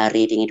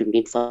reading. It would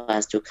need for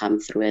us to come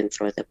through and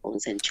throw the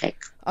bones and check.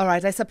 All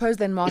right, I suppose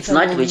then Martha, it's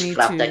not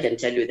witchcraft. I can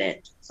tell you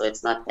that. So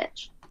it's not that.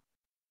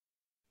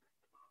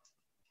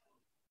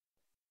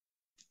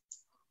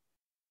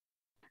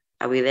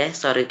 Are we there?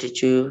 Sorry,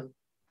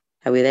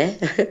 are we there?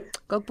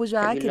 Gog'bojour,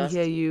 I can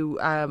hear you.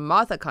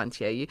 Martha can't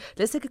hear you.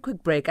 Let's take a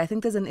quick break. I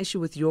think there's an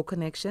issue with your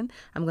connection.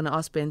 I'm going to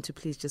ask Ben to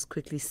please just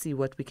quickly see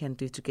what we can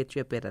do to get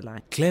you a better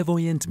line.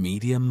 Clairvoyant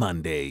Media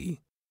Monday.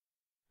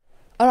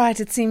 All right,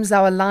 it seems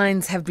our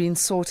lines have been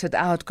sorted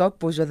out.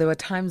 Gog'bojour, there were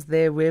times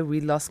there where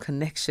we lost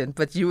connection,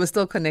 but you were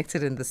still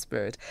connected in the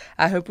spirit.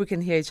 I hope we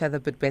can hear each other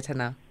a bit better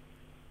now.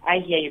 I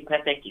hear you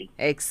perfectly.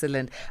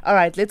 Excellent. All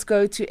right, let's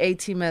go to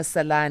Atima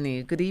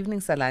Salani. Good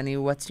evening, Salani.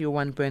 What's your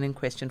one burning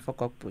question for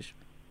Gog'bojour?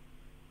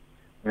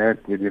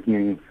 Good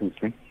evening,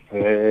 Susie.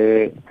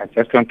 I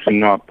just want to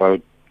know about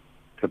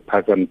the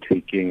path I'm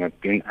taking. I've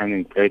been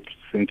unemployed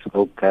since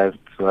August,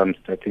 so I'm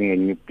starting a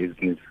new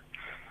business.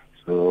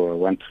 So I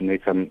want to know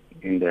if I'm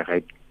in the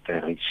right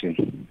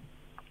direction.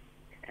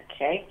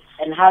 Okay.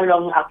 And how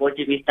long ago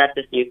did we start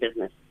this new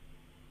business?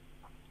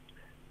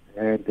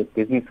 The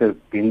business has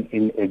been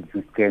in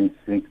existence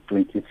since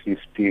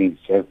 2015.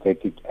 Just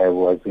that I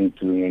wasn't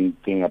doing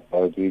anything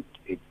about it.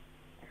 It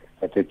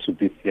started to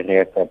be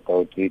serious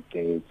about it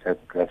just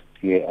last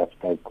year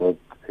after I got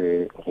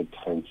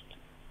retrenched.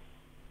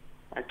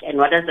 Okay. And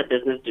what does the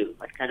business do?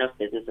 What kind of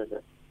business is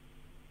it?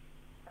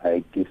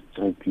 I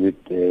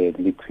distribute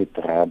liquid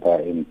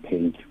rubber and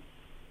paint.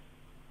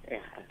 Yeah,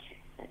 okay.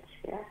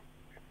 Okay.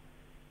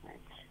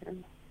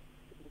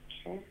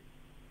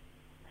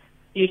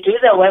 You do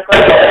the work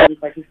on your own,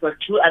 but you've got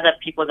two other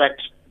people that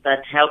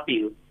help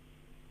you.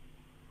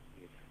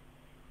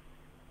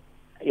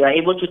 You are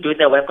able to do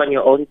the work on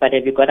your own, but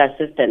have you got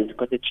assistants?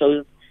 Because it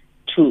shows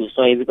two.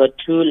 So have you got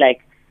two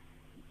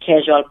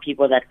casual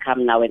people that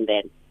come now and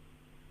then?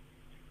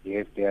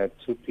 Yes, there are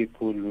two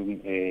people who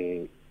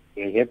they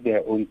have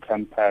their own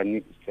company.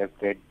 It's just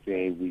that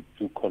we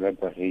do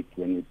collaborate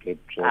when we get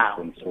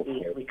jobs and so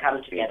forth. We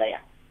come together,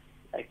 yeah.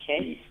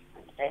 Okay.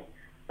 Okay.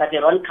 But they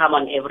don't come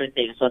on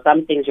everything. So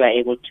some things you are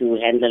able to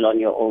handle on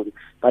your own.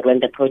 But when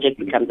the project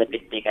becomes a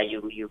bit bigger,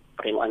 you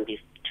bring on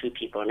these two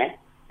people, né?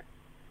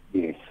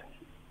 Yes.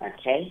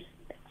 Okay,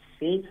 let's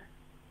see.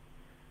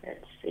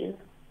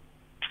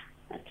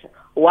 Okay.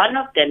 One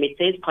of them, it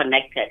says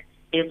connected.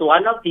 Is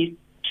one of these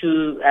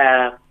two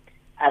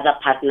other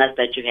partners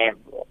that you have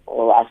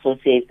or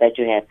associates that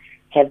you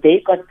have they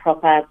got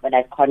proper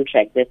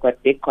contracts? They've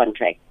got big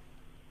contracts.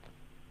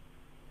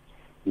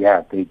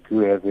 Yeah, they do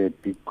have a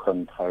big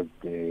contract.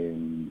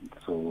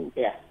 So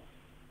yeah.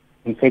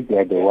 In fact, they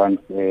are the ones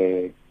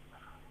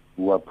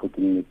who are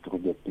putting it through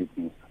the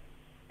business.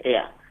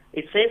 Yeah.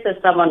 It says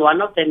that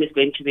one of them is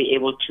going to be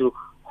able to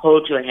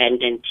hold your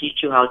hand and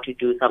teach you how to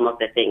do some of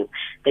the things.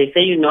 They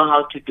say you know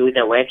how to do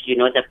the work, you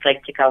know the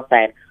practical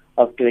side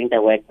of doing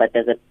the work, but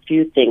there's a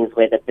few things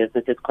where the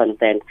business is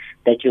concerned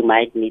that you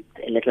might need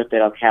a little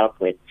bit of help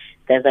with.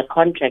 There's a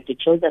contract.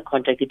 It shows a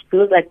contract. It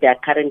feels like they are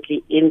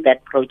currently in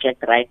that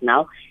project right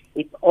now.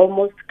 It's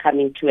almost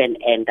coming to an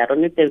end. I don't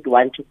know if they would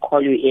want to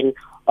call you in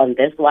on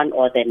this one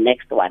or the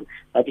next one,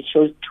 but it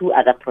shows two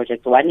other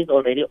projects. One is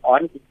already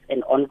on. It's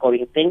an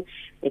ongoing thing.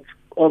 It's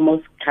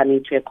almost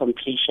coming to a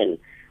completion,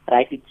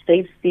 right? It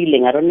says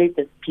ceiling. I don't know if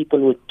there's people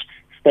who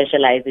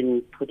specialize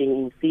in putting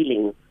in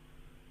ceilings.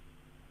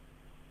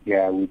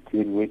 Yeah, we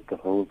deal with the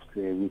host.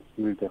 We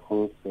seal the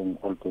host and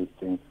all those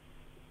things.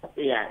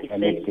 Yeah, it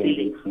says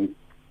ceiling.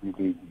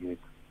 Yes.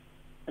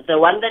 The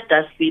one that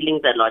does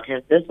ceilings a lot,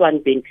 has this one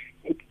been,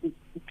 it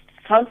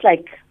sounds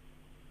like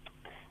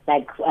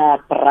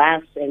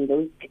brass and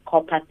those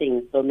copper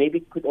things, so maybe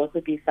it could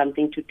also be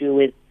something to do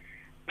with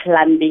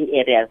plumbing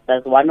areas.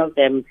 Does one of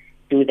them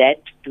do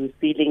that, do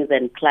ceilings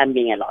and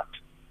plumbing a lot?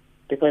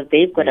 Because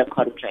they've got a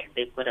contract.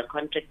 They've got a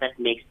contract that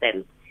makes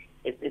sense.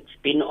 It's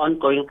been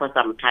ongoing for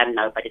some time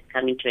now, but it's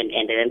coming to an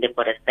end, and then they've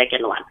got a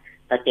second one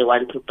that they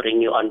want to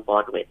bring you on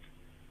board with,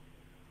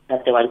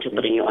 that they want to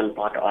bring you on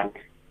board on.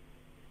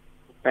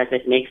 Does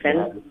it make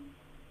sense?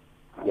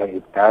 Yeah,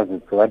 it does.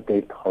 It's what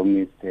they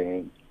promised.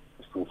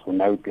 So for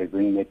now it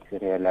doesn't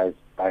materialize,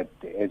 but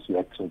as we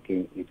are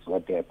talking, it's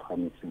what they are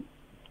promising.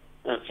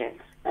 Okay.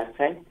 Let's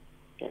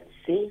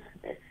see.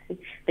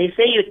 They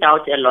say you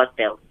doubt a lot,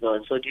 though.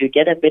 So do you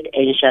get a bit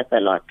anxious a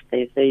lot?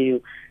 They say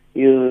you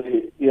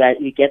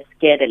get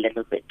scared a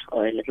little bit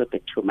or a little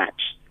bit too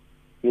much.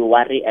 You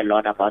worry a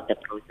lot about the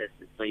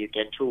processes, so you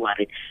get too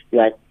worried. You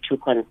are too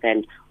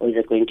concerned, or is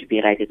it going to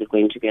be right? Is it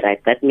going to be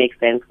right? That makes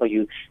sense for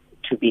you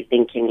to be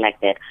thinking like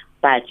that.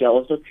 But you're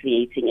also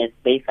creating a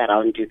space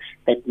around you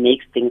that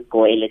makes things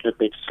go a little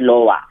bit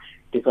slower,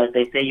 because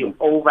they say you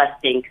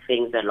overthink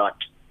things a lot.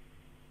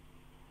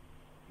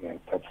 Yeah,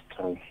 that's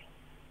true.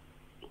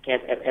 Okay,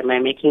 am I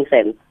making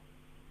sense?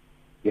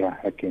 Yeah,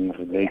 I can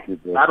relate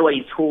with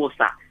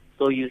that.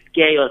 So you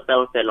scare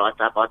yourself a lot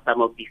about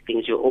some of these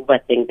things. You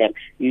overthink them.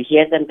 You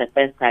hear them the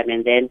first time,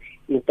 and then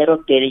instead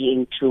of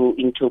getting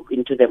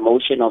into the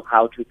motion of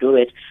how to do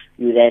it,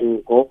 you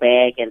then go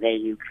back and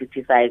then you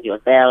criticize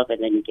yourself,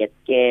 and then you get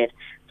scared.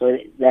 So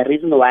the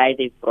reason why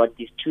they brought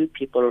these two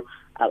people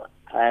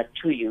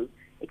to you,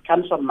 it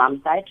comes from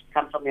mom's side, it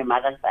comes from your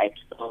mother's side.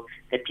 So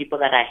the people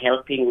that are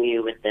helping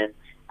you with this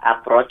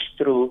are brought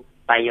through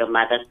by your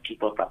mother's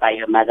people, by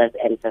your mother's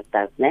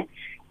ancestors. Ne?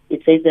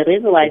 It says the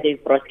reason why they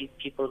brought these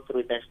people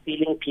through, the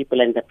ceiling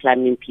people and the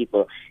plumbing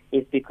people,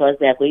 is because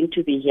they are going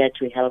to be here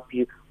to help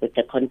you with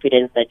the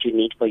confidence that you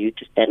need for you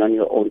to stand on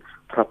your own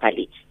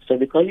properly. So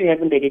because you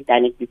haven't really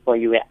done it before,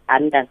 you were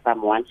under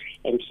someone,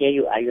 and here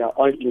you are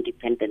all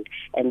independent,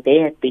 and they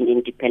have been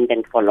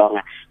independent for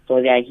longer.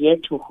 So they are here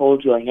to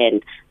hold your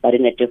hand, but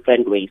in a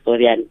different way. So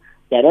they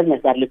are not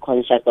necessarily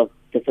conscious of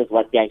this is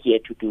what they are here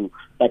to do,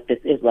 but this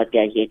is what they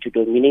are here to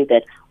do, meaning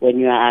that when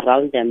you are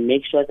around them,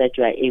 make sure that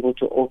you are able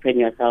to open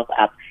yourself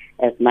up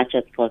as much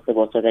as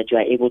possible so that you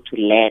are able to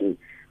learn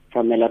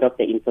from a lot of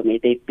the information.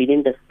 They've been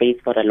in the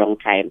space for a long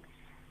time,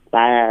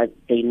 but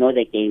they know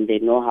the game. They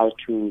know how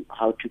to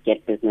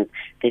get business.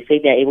 They say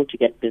they are able to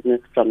get business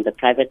from the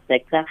private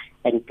sector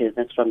and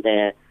business from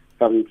the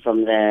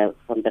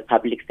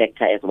public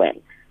sector as well.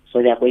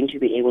 So they are going to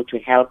be able to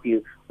help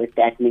you with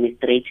the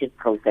administrative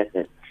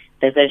processes.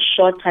 There's a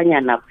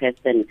short-tanyana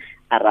person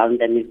around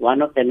them. Is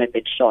one of them a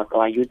bit short,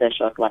 or are you the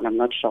short one? I'm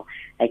not sure.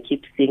 I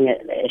keep seeing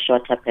a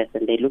shorter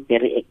person. They look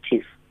very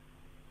active.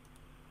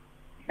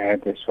 Yeah,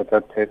 the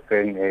shorter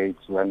person is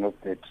one of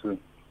the two.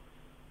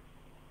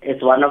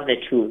 It's one of the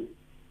two.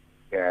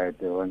 Yeah,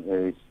 the one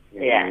is.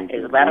 Yeah,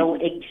 it's very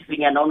active.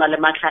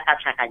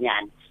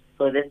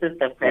 So this is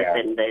the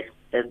person that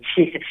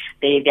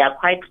they are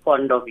quite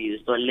fond of you.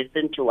 So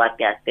listen to what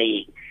they are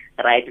saying,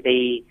 right?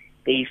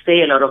 They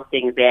say a lot of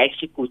things. They're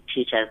actually good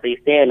teachers. They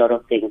say a lot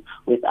of things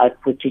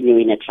without putting you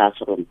in a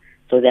classroom.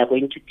 So they're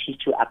going to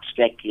teach you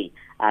abstractly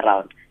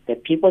around. The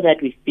people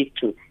that we speak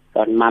to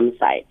on mom's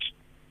side,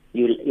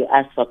 you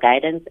ask for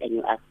guidance and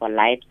you ask for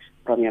light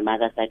from your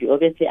mother's side. You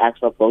obviously ask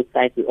for both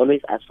sides. We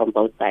always ask from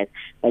both sides.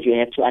 But you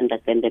have to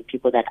understand the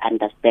people that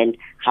understand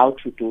how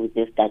to do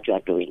this that you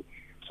are doing,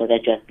 so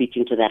that you are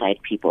speaking to the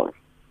right people.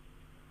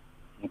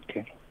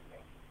 Okay.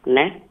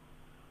 Ne?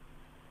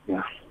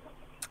 Yeah.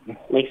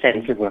 Makes sense.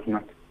 Thank you very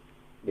much.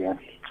 Yeah.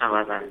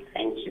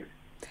 Thank you.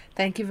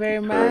 Thank you very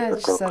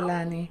much,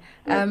 Salani.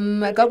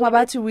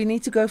 Mmabatho, we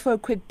need to go for a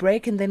quick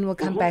break and then we'll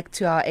come back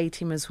to our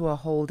A-teamers who are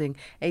holding.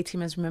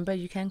 A-teamers, remember,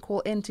 you can call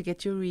in to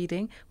get your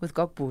reading with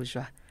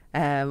Gog'bojour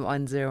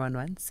on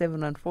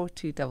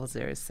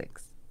 011-714-2006.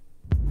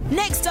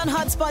 Next on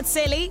Hotspot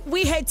Sally,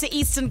 we head to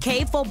Eastern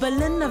Cape for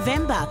Berlin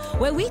November,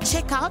 where we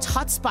check out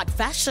hotspot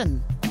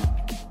fashion.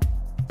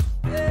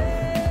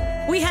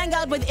 We hang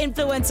out with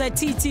influencer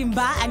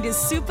Titimba and his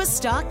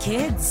superstar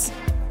kids.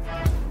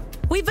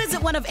 We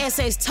visit one of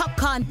SA's top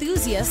car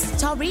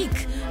enthusiasts, Tariq,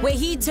 where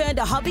he turned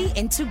a hobby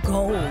into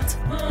gold.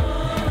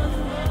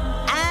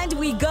 And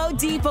we go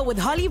deeper with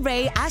Holly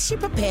Ray as she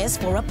prepares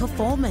for a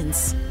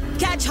performance.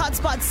 Catch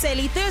Hotspot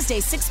Sally Thursday,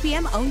 6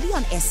 p.m. only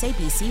on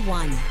SABC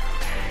 1.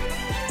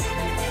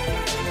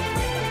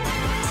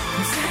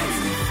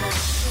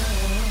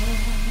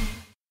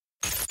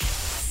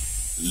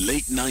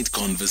 Late Night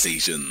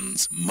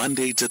Conversations,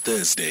 Monday to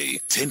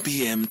Thursday, 10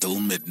 p.m. till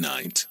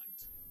midnight.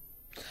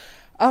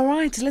 All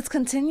right, let's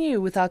continue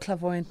with our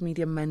Clairvoyant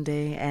Media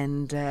Monday.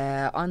 And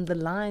on the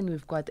line,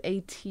 we've got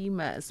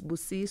A-teamers,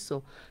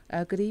 Busiso.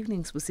 Good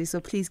evening,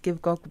 Busiso. Please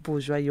give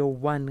Gog'bojour your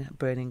one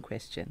burning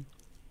question.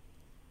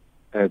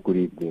 Good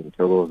evening.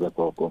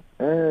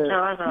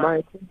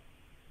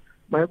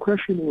 My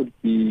question would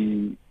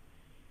be,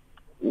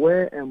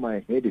 where am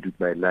I headed with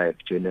my life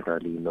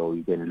generally?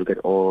 You can look at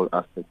all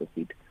aspects of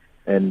it.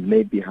 And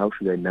maybe how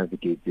should I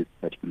navigate this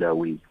particular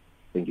way?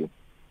 Thank you.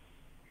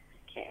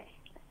 Okay.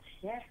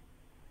 Yes.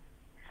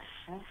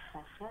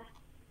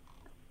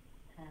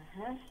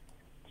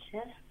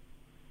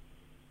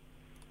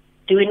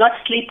 Do we not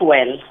sleep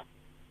well?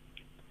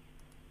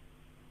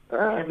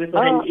 Have we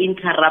got an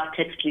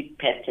interrupted sleep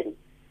pattern?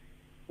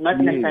 Not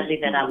necessarily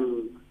that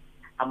I'm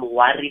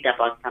worried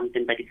about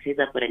something, but it says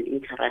I've got an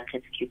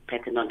interrupted sleep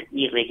pattern or an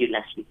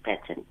irregular sleep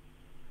pattern.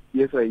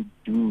 Yes, I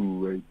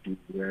do.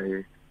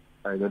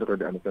 I don't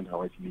really understand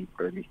how I sleep,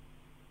 really.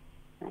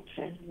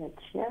 Okay,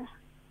 let's hear.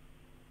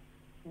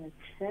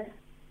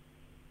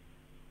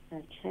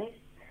 Okay.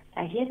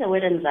 I hear the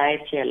word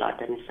anxiety a lot,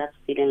 and it starts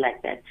feeling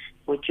like that.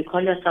 Would you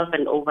call yourself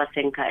an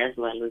overthinker as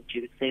well? Would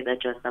you say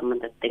that you're someone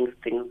that thinks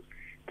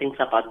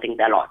about things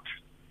a lot,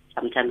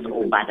 sometimes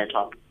over the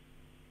top?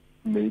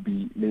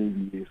 Maybe,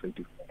 yes, I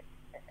do.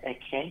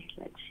 Okay,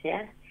 let's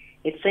hear.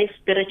 It says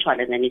spiritual,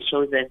 and then it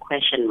shows a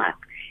question mark.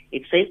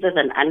 It says there's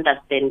an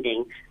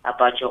understanding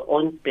about your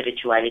own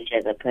spirituality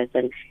as a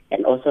person,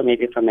 and also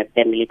maybe from a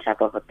family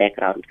type of a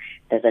background.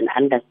 There's an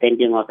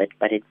understanding of it,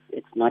 but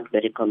it's not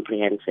very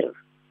comprehensive.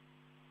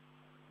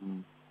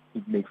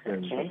 It makes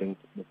sense. Okay. I think.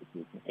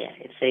 Yeah,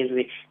 it says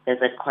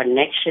there's a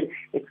connection.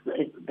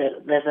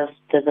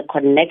 There's a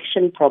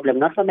connection problem,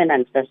 not from an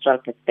ancestral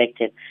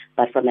perspective,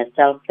 but from a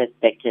self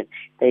perspective.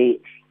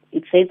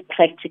 It says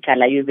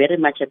practical. Are you very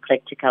much a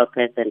practical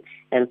person?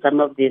 And some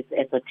of these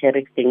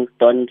esoteric things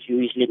don't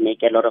usually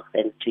make a lot of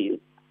sense to you.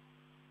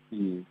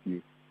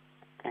 Yes.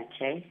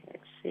 Okay,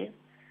 let's see.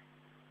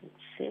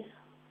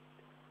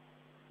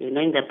 You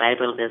know, in the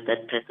Bible, there's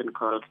that person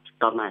called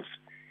Thomas.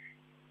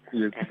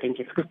 Yes. I think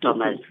it's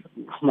Thomas.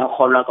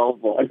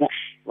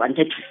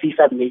 Wanted to see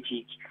some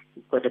magic.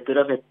 He's got a bit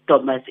of a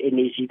Thomas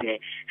energy there.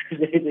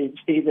 They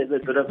say there's a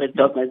bit of a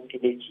Thomas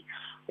energy.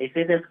 They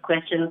say there's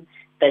questions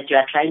that you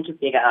are trying to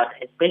figure out,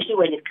 especially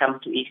when it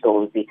comes to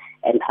Idozi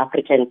and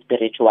African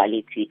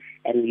spirituality,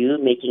 and you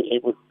being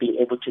able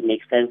to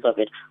make sense of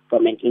it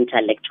from an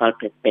intellectual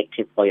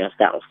perspective for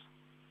yourself.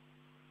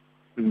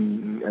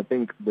 I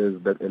think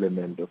there's that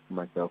element of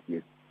myself,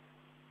 yes.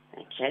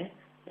 Okay,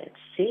 let's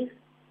see.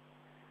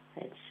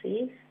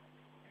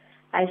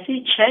 I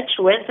see church.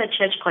 Where's the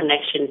church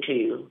connection to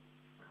you?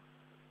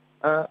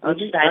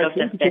 Which side of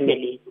the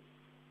family?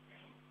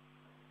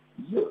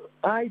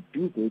 I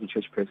do go to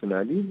church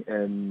personally,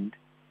 and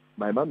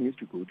my mom used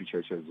to go to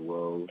church as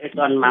well. It's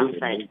on mom's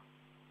side.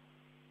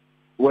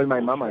 Well,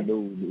 my mom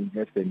alone in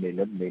her family,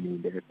 not many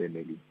in her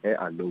family. Her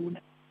alone.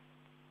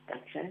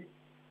 Okay.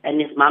 And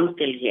is mom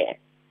still here?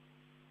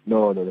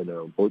 No.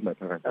 Both my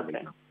parents are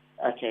okay.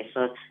 Okay,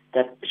 so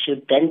that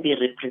should then be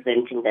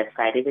representing that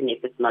side, even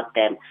if it's not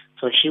them.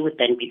 So she would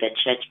then be the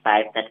church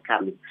vibe that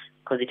comes,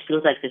 because it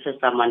feels like this is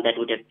someone that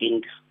would have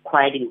been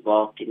quite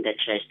involved in the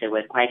church. They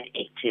were quite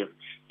active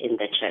in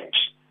the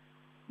church.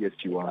 Yes,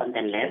 you are. On the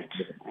left.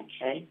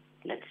 Okay,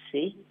 let's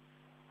see.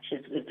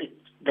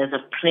 There's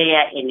a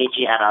prayer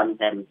energy around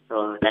them,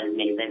 so that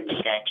makes them be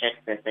a church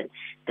person.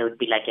 They would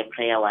be like a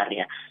prayer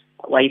warrior.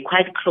 Were you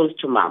quite close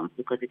to mom?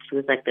 Because it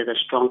feels like there's a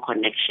strong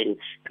connection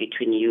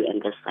between you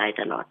and the side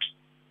a lot.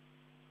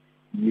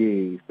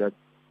 Yes, that's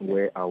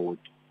where I would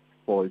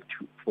fall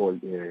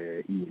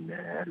in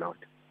a lot.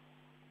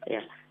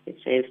 Yeah, it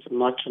says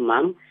more to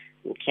mom.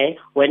 Okay,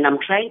 when I'm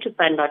trying to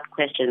find out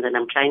questions and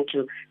I'm trying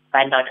to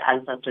find out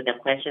answers to the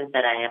questions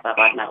that I have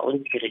about my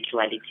own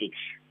spirituality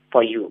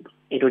for you,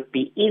 it would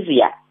be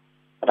easier,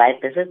 right?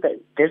 This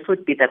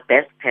would be the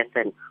best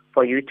person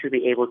for you to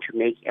be able to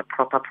make a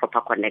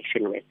proper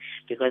connection with.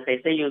 Because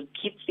they say you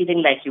keep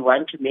feeling like you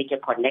want to make a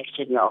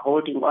connection, you are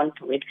holding on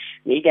to it.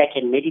 Maybe I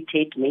can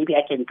meditate, maybe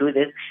I can do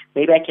this,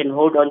 maybe I can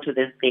hold on to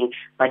this thing,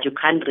 but you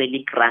can't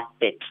really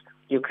grasp it.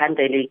 You can't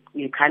really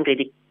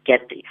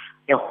get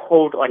a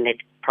hold on it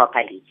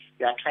properly.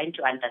 You are trying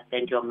to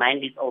understand, your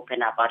mind is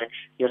open about it,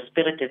 your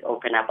spirit is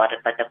open about it,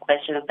 but the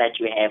questions that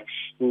you have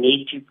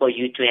need for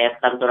you to have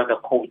some sort of a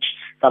coach,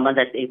 someone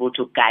that's able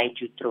to guide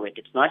you through it.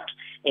 It's not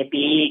a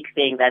big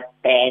thing that's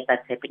bad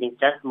that's happening, it's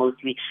just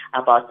mostly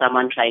about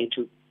someone trying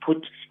to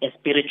put a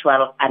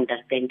spiritual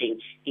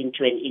understanding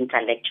into an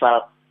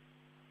intellectual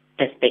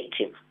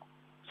perspective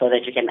so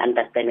that you can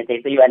understand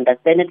it. So you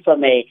understand it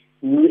from a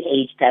new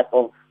age type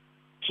of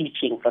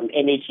teaching, from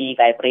energy,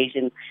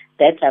 vibrations,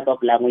 that type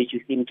of language you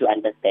seem to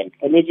understand.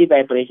 Energy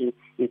vibration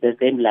is the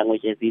same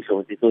language as these,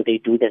 so they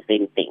do the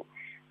same thing.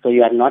 So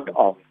you are not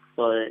off.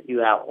 So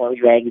you are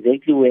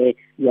exactly where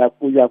you are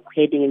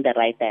heading in the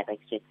right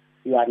direction.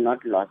 You are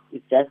not lost.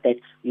 It's just that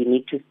you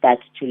need to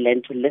start to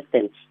learn to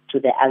listen to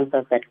the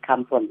answers that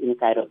come from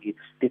inside of you,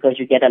 because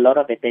you get a lot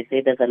of it. They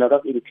say there's a lot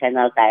of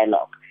internal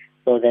dialogue.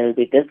 So there will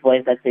be this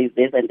voice that says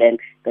this, and then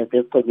there's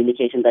this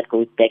communication that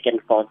goes back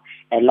and forth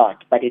a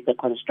lot. But it's a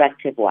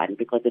constructive one,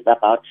 because it's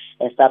about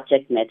a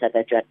subject matter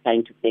that you are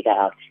trying to figure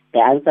out. The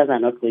answers are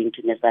not going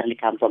to necessarily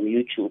come from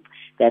YouTube.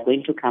 They're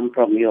going to come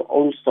from your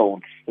own soul.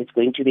 It's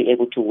going to be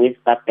able to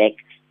whisper back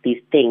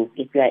these things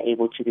if you are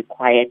able to be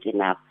quiet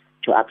enough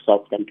to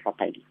absorb them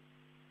properly.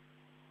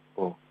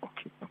 Oh,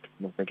 okay.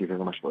 No, thank you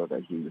very much for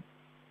that.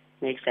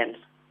 Makes sense?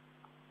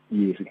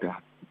 Yes, it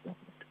does.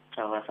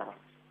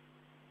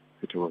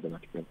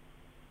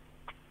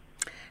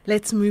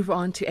 Let's move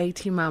on to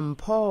Atiman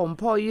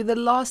Mpho. You're the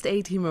last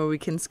Atiman we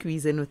can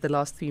squeeze in with the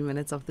last 3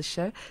 minutes of the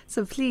show.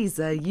 So please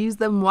use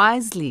them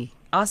wisely.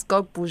 Ask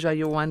Gog'bojour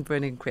your one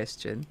burning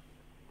question.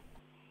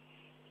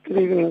 Good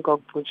evening,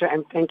 Gog'bojour,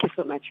 and thank you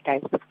so much,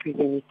 guys, for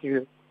squeezing me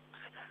through.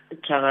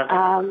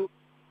 I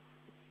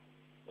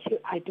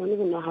don't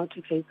even know how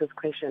to take this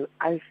question.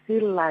 I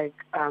feel like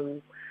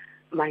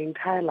my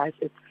entire life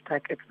it's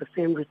the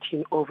same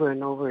routine over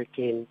and over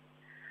again.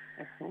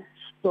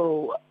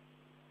 So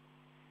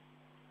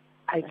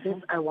I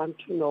guess I want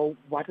to know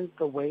what is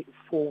the way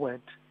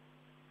forward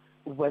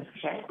with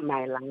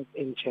my life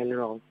in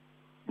general.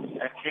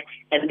 Okay.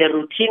 And the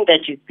routine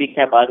that you speak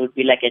about would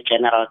be like a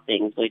general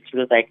thing. So it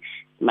feels like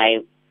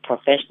my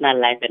professional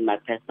life and my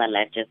personal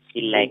life just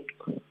feel like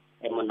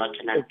a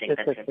monotonous thing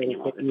that's happening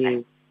all the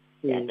time.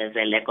 Yeah, there's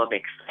a lack of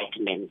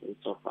excitement and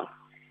so forth.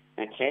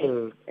 Okay.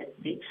 Let's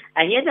see.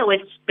 I hear the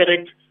word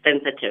spirit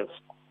sensitive.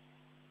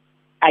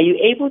 Are you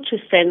able to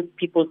sense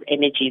people's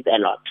energies a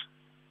lot?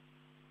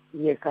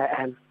 Yes, I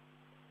am.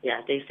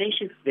 Yeah, they say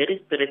she's very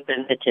spirit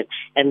sensitive,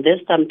 and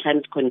this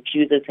sometimes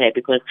confuses her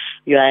because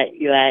you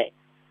are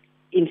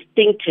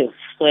instinctive.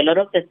 So a lot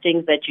of the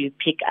things that you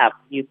pick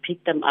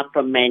them up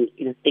from an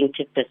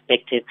instinctive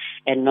perspective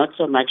and not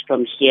so much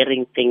from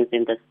hearing things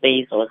in the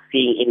space or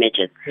seeing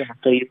images. Yeah.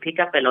 So you pick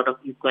up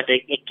you've got a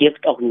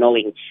gift of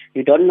knowing.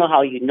 You don't know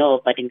how you know,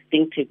 but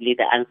instinctively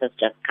the answers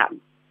just come.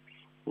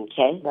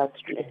 Okay?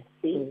 That's true. Let's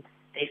see.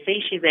 They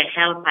say she's a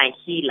helper,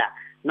 healer.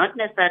 Not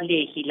necessarily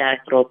a healer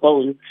through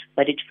bones,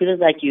 but it feels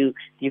like you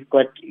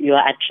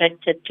are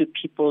attracted to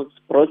people's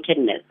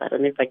brokenness. I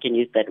don't know if I can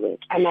use that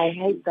word. And I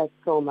hate that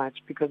so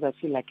much because I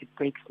feel like it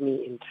breaks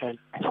me in turn.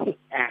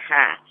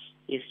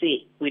 You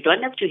see, we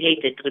don't have to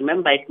hate it.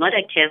 Remember, it's not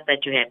a curse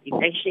that you have.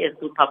 It's actually a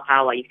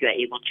superpower if you are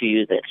able to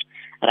use it,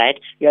 right?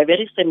 You are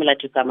very similar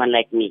to someone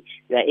like me.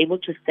 You are able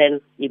to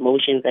sense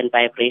emotions and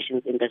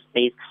vibrations in the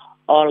space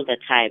all the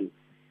time.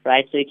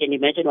 Right, so you can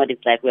imagine what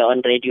it's like. We're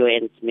on radio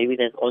and maybe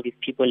there's all these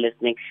people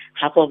listening.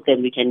 Half of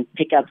them, we can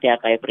pick up their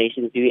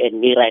vibrations, you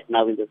and me right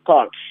now in this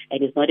call.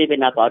 And it's not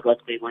even about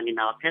what's going on in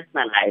our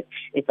personal life.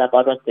 It's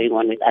about what's going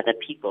on with other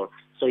people.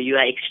 So you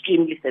are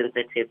extremely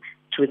sensitive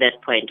to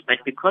that point.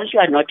 But because you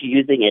are not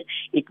using it,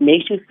 it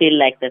makes you feel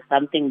like there's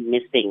something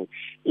missing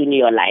in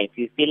your life.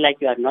 You feel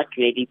like you are not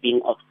really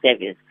being of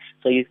service.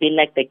 So you feel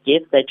like the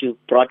gifts that you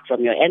brought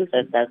from your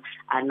ancestors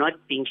are not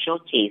being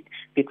showcased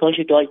because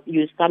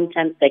you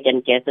sometimes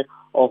second guess it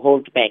or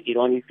hold back. You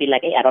feel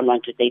like, hey, I don't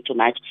want to say too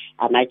much.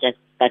 I might just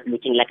start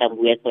looking like I'm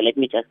weird, so let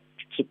me just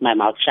keep my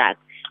mouth shut.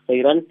 So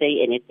you don't say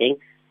anything.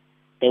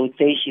 They would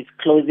say she's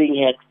closing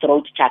her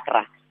throat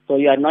chakra. So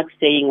you are not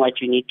saying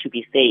what you need to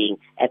be saying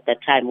at the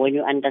time. When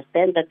you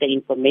understand that the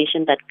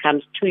information that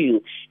comes to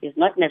you is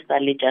not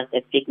necessarily just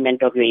a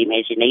figment of your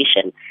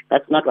imagination.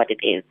 That's not what it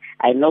is.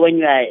 I know when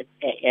you are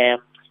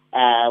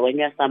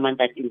someone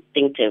that's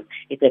instinctive,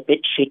 it's a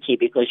bit tricky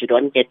because you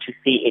don't get to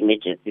see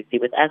images. You see,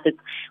 with us, it's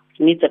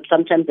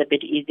sometimes a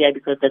bit easier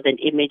because there's an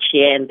image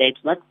here and there.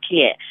 It's not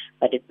clear,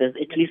 but at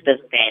least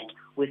there's that.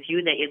 With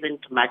you, there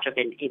isn't much of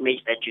an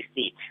image that you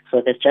see.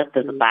 So there's just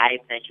this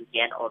vibe that you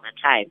get all the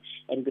time.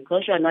 And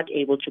because you're not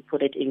able to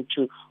put it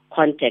into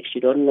context,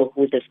 you don't know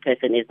who this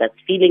person is that's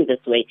feeling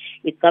this way,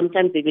 it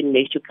sometimes even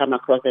makes you come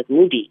across as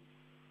moody.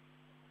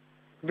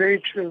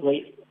 Very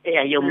true.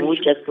 Your mood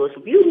just goes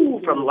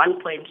from one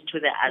point to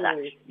the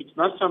other. It's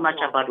not so much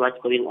about what's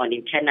going on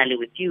internally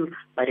with you,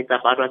 but it's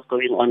about what's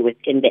going on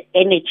within the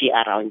energy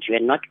around you,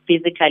 and not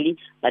physically,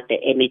 but the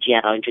energy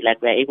around you.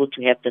 Like we're able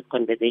to have this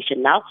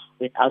conversation now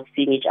without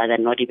seeing each other,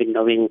 not even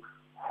knowing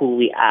who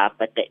we are,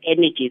 but the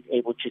energy is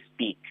able to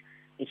speak.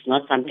 It's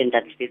not something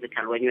that's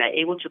physical. When you are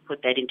able to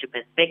put that into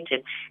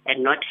perspective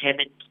and not have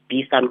it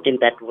be something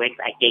that works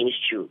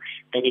against you,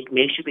 then it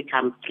makes you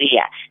become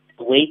freer.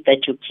 The weight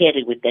that you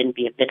carry would then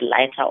be a bit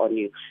lighter on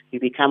you. You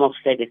become of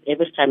service.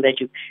 Every time that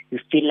you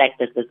feel like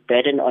there's this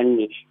burden on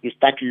me, you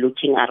start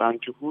looking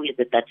around you. Who is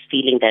it that's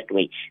feeling that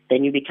way?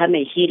 Then you become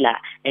a healer,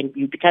 and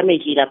you become a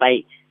healer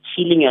by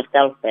healing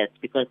yourself first,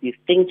 because these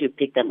things, you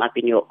pick them up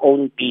in your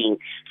own being.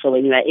 So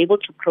when you are able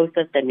to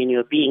process them in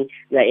your being,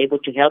 you are able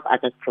to help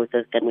others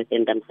process them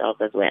within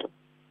themselves as well.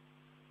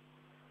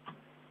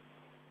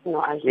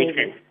 No, I Makes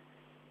sense.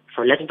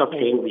 So let's stop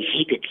saying we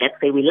hate it. Let's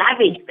say we love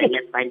it. Then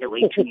let's find a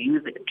way to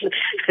use it.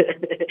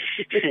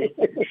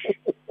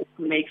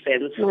 Makes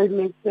sense. No, it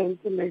makes sense.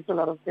 It makes a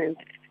lot of sense.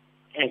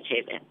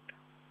 Okay then.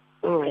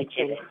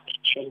 Okay then.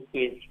 Thank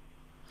you.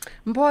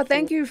 Mpho,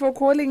 thank you for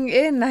calling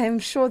in. I'm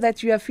sure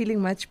that you are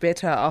feeling much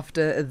better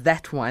after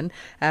that one.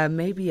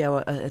 Maybe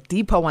a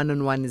deeper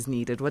one-on-one is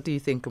needed. What do you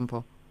think,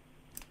 Mpho?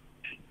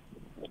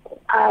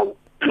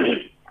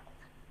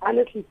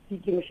 Honestly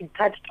speaking, she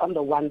touched on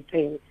the one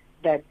thing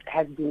that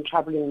has been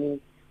troubling me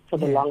for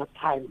the longest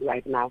time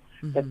right now.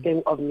 The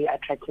thing of me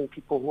attracting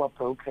people who are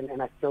broken,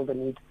 and I feel the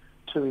need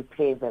to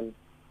repair them,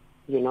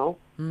 you know?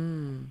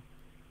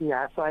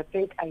 Yeah, so I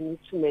think I need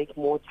to make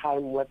more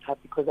time with her,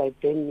 because I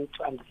then need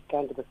to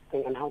understand this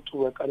thing and how to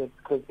work on it,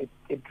 because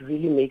it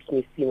really makes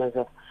me seem as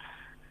if,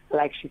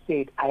 like she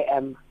said, I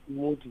am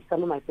moody.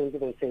 Some of my friends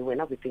even say,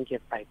 whenever we think you're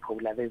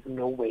bipolar, there's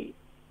no way.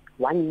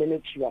 1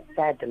 minute you are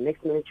sad, the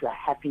next minute you are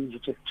happy, you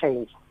just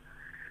change.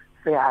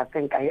 So yeah, I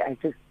think I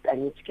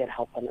need to get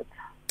help on it.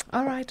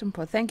 All right,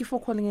 Mpho. Thank you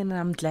for calling in, and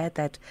I'm glad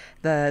that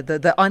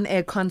the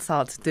on-air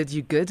consult did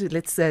you good.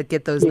 Let's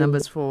get those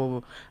numbers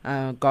for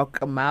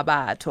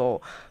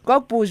Mmabatho.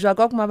 Gog'bojour,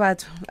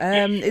 Mmabatho.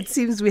 It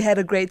seems we had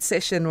a great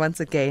session once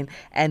again,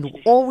 and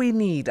all we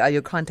need are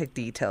your contact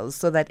details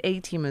so that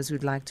A-teamers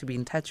who'd like to be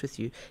in touch with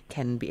you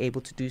can be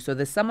able to do so.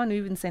 There's someone who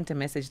even sent a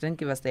message, didn't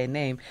give us their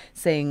name,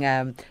 saying,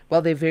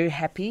 well, they're very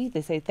happy.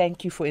 They say,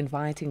 thank you for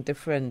inviting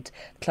different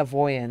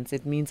clairvoyants.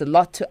 It means a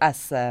lot to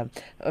us.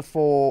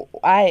 For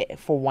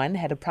one,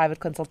 had a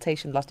private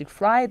consultation last week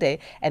Friday,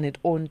 and it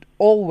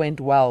all went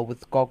well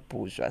with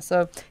Gog'bojour.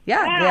 So there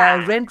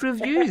are rent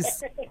reviews.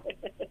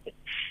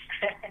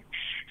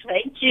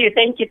 Thank you.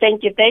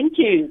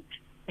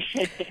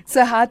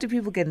 So how do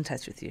people get in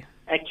touch with you?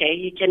 Okay,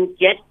 you can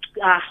get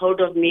hold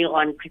of me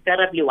on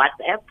preferably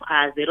WhatsApp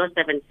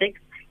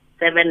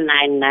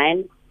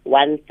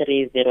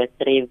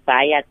 076-799-1303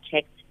 via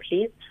text,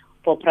 please.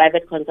 For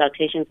private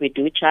consultations, we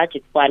do charge.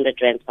 It's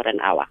 400 Rand for an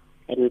hour,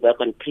 and we work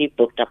on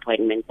pre-booked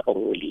appointments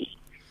only.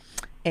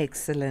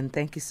 Excellent.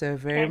 Thank you so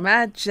very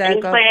much.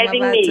 Thanks for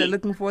having me.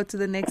 Looking forward to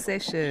the next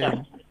session.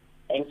 Sure.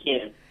 Thank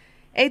you.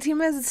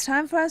 A-teamers, it's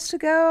time for us to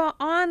go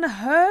on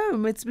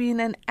home. It's been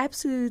an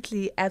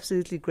absolutely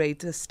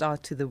great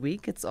start to the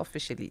week. It's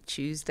officially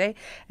Tuesday.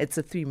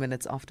 It's 3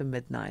 minutes after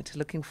midnight.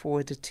 Looking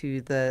forward to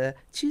the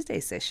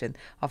Tuesday session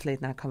of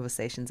Late Night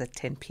Conversations at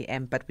 10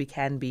 p.m. But we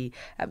can be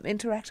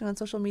interacting on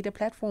social media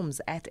platforms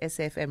at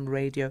SFM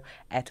Radio,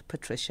 at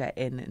Patricia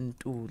N.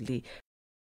 Ntuli.